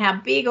training, and how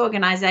big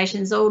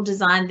organisations all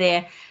designed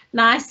their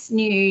nice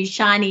new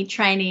shiny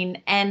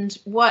training. And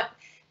what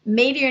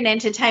media and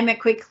entertainment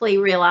quickly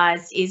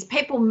realised is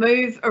people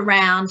move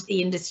around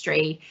the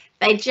industry.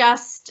 They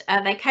just,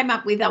 they came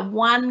up with a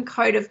one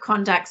code of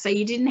conduct, so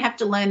you didn't have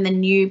to learn the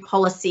new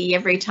policy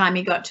every time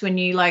you got to a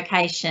new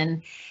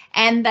location.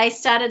 And they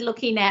started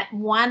looking at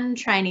one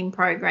training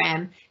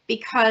program,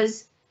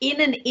 because in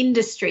an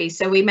industry,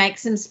 so we make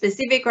some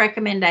specific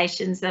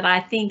recommendations that I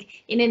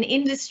think in an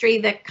industry,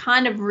 the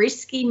kind of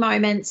risky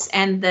moments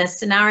and the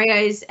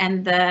scenarios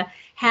and the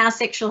how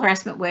sexual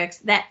harassment works,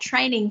 that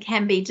training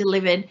can be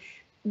delivered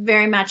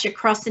very much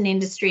across an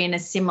industry in a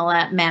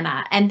similar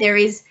manner. And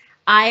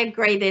I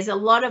agree, there's a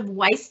lot of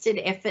wasted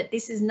effort.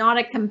 This is not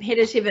a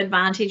competitive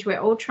advantage. We're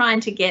all trying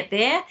to get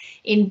there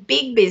in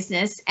big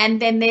business,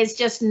 and then there's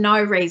just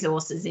no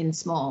resources in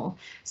small.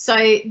 So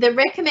the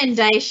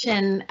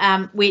recommendation,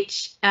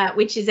 which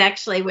is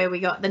actually where we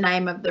got the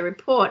name of the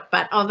report,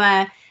 but of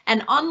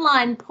an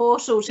online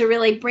portal to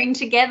really bring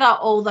together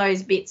all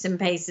those bits and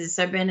pieces.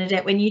 So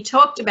Bernadette, when you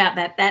talked about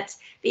that, that's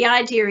the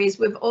idea is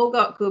we've all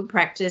got good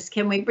practice.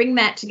 Can we bring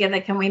that together?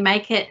 Can we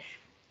make it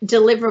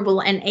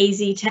deliverable and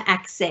easy to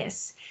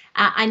access?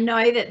 I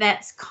know that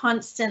that's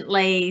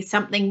constantly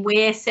something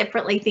we're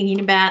separately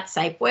thinking about,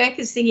 Safe Work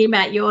is thinking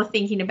about, you're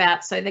thinking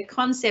about. So the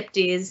concept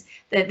is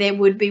that there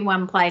would be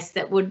one place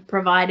that would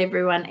provide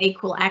everyone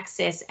equal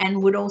access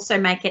and would also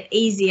make it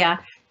easier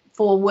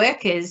for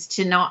workers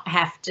to not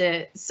have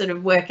to sort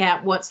of work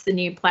out what's the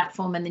new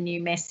platform and the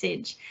new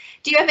message.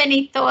 Do you have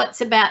any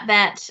thoughts about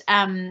that,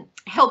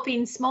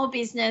 helping small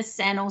business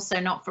and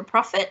also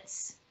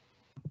not-for-profits?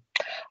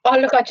 Oh,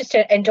 look, I just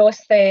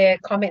endorse the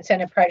comments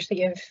and approach that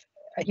you've,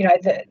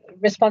 the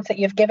response that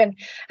you've given.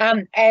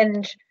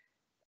 And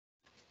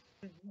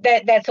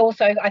that's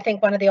also, I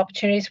think, one of the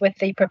opportunities with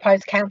the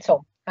proposed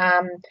council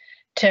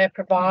to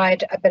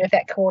provide a bit of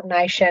that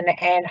coordination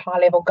and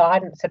high-level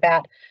guidance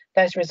about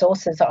those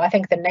resources. I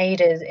think the need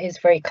is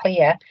very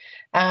clear.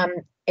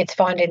 It's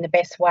finding the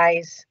best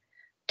ways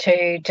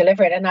to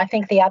deliver it. And I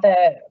think the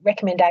other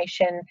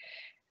recommendation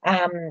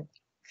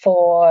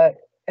for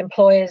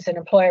employers and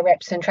employer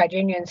reps and trade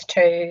unions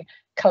to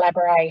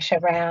collaborate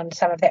around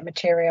some of that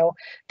material,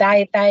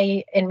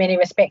 they in many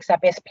respects are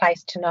best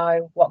placed to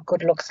know what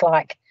good looks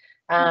like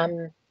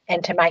and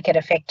to make it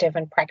effective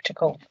and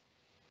practical.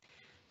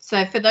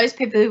 So for those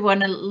people who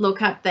want to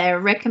look up their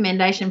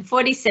recommendation,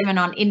 47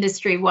 on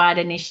industry-wide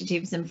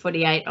initiatives and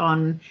 48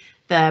 on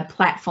the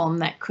platform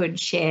that could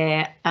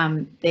share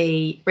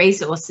the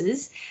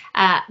resources.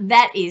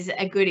 That is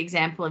a good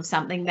example of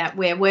something that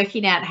we're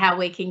working out how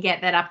we can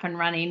get that up and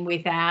running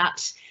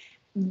without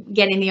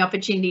getting the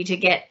opportunity to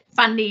get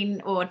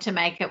funding or to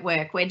make it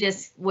work. We're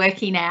just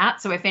working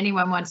out. So if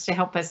anyone wants to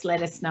help us,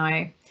 let us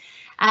know.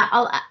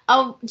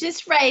 I'll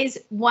just raise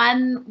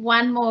one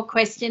more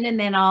question and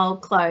then I'll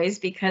close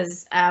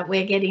because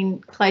we're getting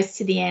close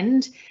to the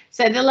end.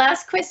 So the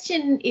last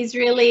question is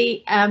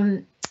really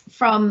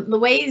from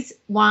Louise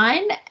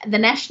Wine, the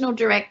National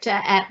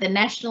Director at the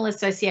National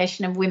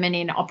Association of Women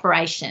in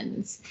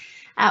Operations.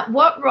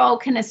 What role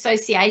can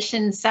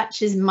associations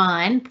such as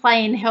mine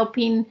play in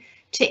helping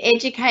to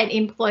educate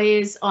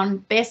employers on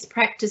best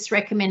practice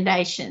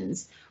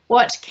recommendations?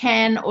 What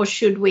can or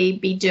should we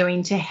be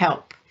doing to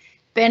help?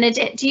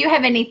 Bernadette, do you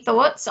have any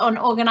thoughts on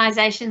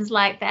organisations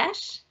like that?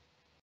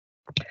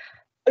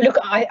 Look,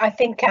 I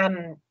think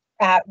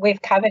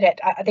we've covered it.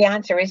 The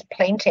answer is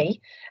plenty,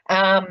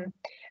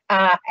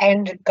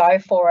 and go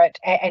for it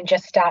and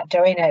just start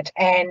doing it.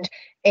 And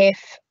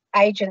if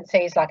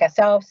agencies like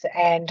ourselves,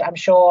 and I'm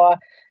sure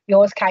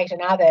yours, Kate,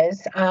 and others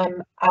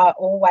are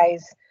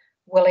always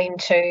willing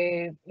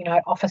to,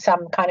 offer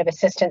some kind of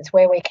assistance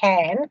where we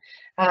can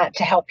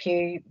to help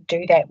you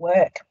do that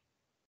work,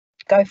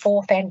 go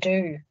forth and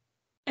do.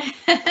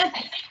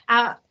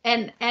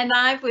 And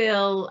I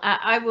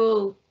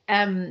will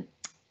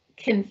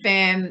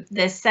confirm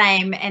the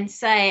same and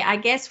say, I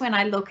guess when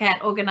I look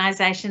at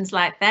organisations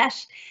like that,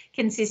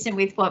 consistent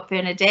with what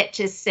Bernadette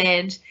just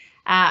said,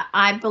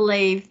 I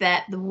believe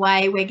that the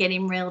way we're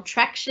getting real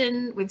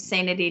traction, we've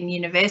seen it in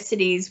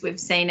universities, we've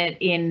seen it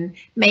in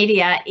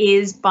media,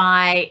 is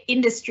by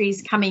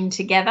industries coming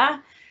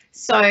together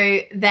so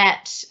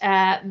that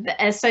the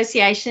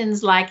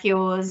associations like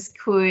yours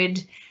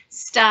could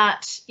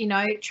start,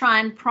 try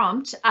and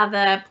prompt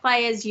other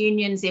players,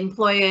 unions,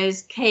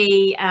 employers,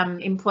 key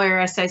employer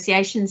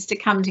associations to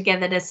come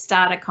together to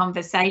start a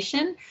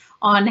conversation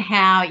on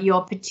how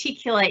your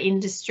particular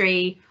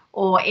industry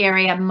or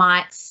area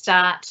might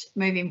start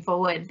moving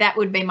forward. That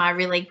would be my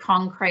really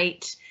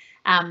concrete,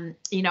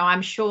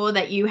 I'm sure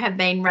that you have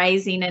been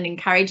raising and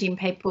encouraging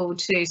people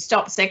to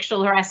stop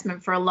sexual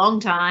harassment for a long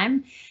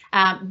time.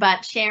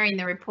 But sharing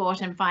the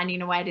report and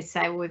finding a way to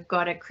say, well, we've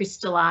got a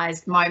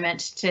crystallised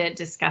moment to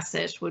discuss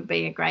it would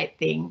be a great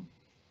thing.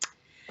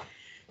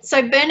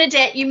 So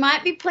Bernadette, you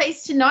might be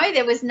pleased to know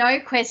there was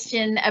no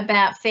question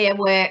about Fair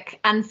Work,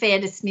 unfair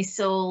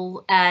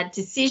dismissal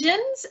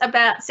decisions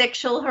about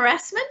sexual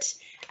harassment.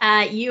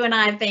 You and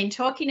I have been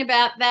talking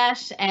about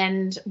that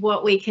and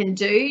what we can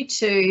do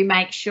to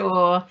make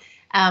sure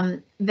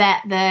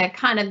that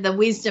the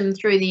wisdom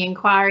through the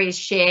inquiry is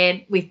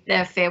shared with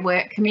the Fair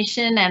Work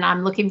Commission, and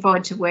I'm looking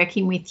forward to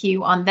working with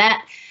you on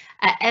that.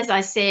 As I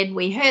said,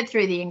 we heard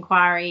through the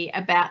inquiry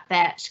about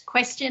that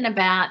question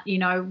about,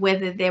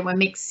 whether there were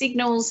mixed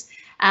signals,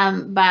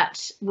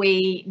 but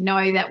we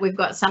know that we've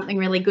got something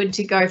really good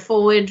to go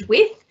forward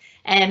with,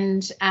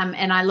 and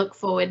I look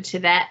forward to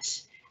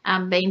that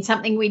being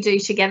something we do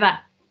together.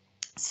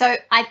 So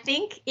I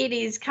think it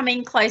is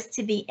coming close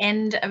to the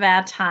end of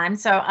our time,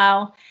 so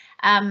I'll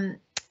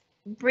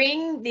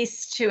bring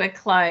this to a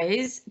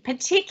close,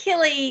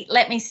 particularly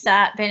let me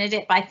start,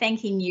 Bernadette, by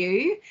thanking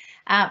you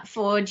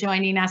for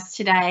joining us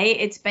today.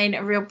 It's been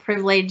a real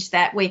privilege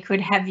that we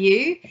could have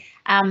you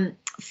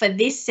for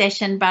this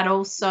session, but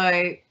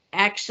also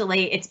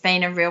actually it's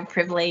been a real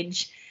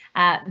privilege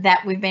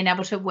that we've been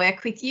able to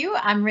work with you.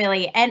 I'm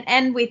really,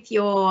 and with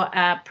your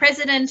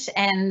President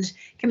and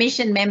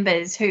Commission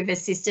members who've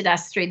assisted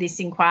us through this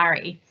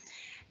inquiry.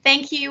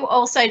 Thank you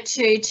also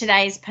to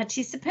today's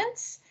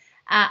participants.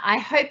 I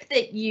hope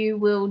that you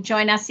will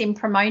join us in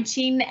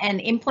promoting and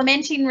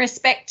implementing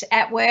respect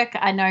at work.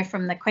 I know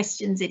from the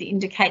questions it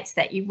indicates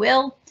that you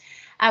will.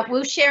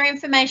 We'll share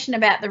information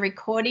about the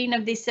recording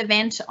of this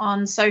event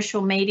on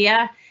social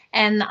media,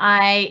 and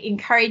I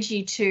encourage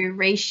you to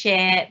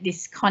reshare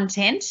this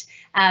content.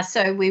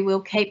 So we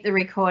will keep the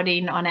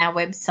recording on our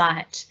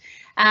website.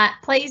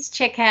 Please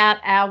check out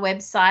our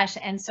website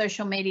and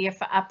social media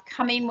for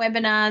upcoming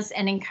webinars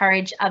and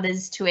encourage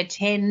others to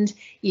attend.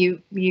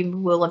 You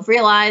will have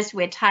realised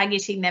we're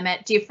targeting them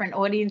at different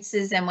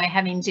audiences and we're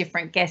having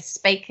different guest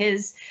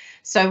speakers.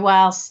 So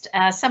whilst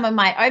some of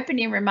my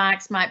opening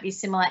remarks might be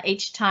similar,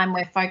 each time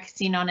we're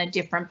focusing on a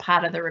different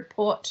part of the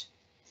report.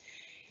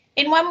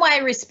 In one way,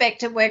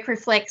 respect at work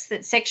reflects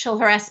that sexual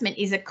harassment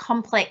is a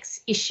complex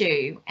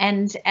issue,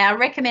 and our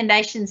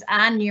recommendations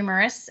are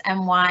numerous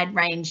and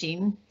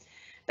wide-ranging.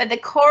 But the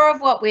core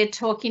of what we're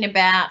talking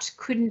about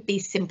couldn't be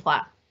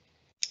simpler.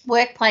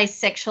 Workplace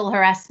sexual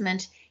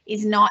harassment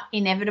is not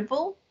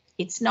inevitable,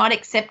 it's not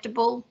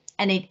acceptable,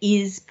 and it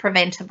is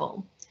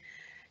preventable.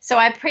 So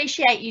I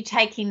appreciate you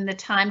taking the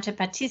time to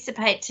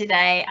participate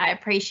today. I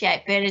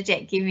appreciate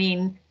Bernadette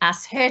giving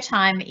us her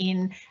time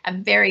in a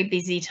very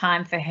busy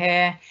time for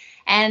her.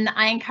 And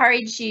I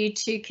encourage you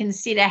to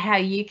consider how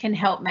you can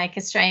help make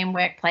Australian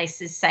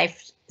workplaces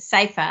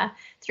safer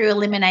through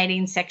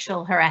eliminating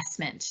sexual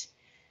harassment.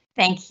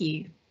 Thank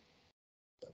you.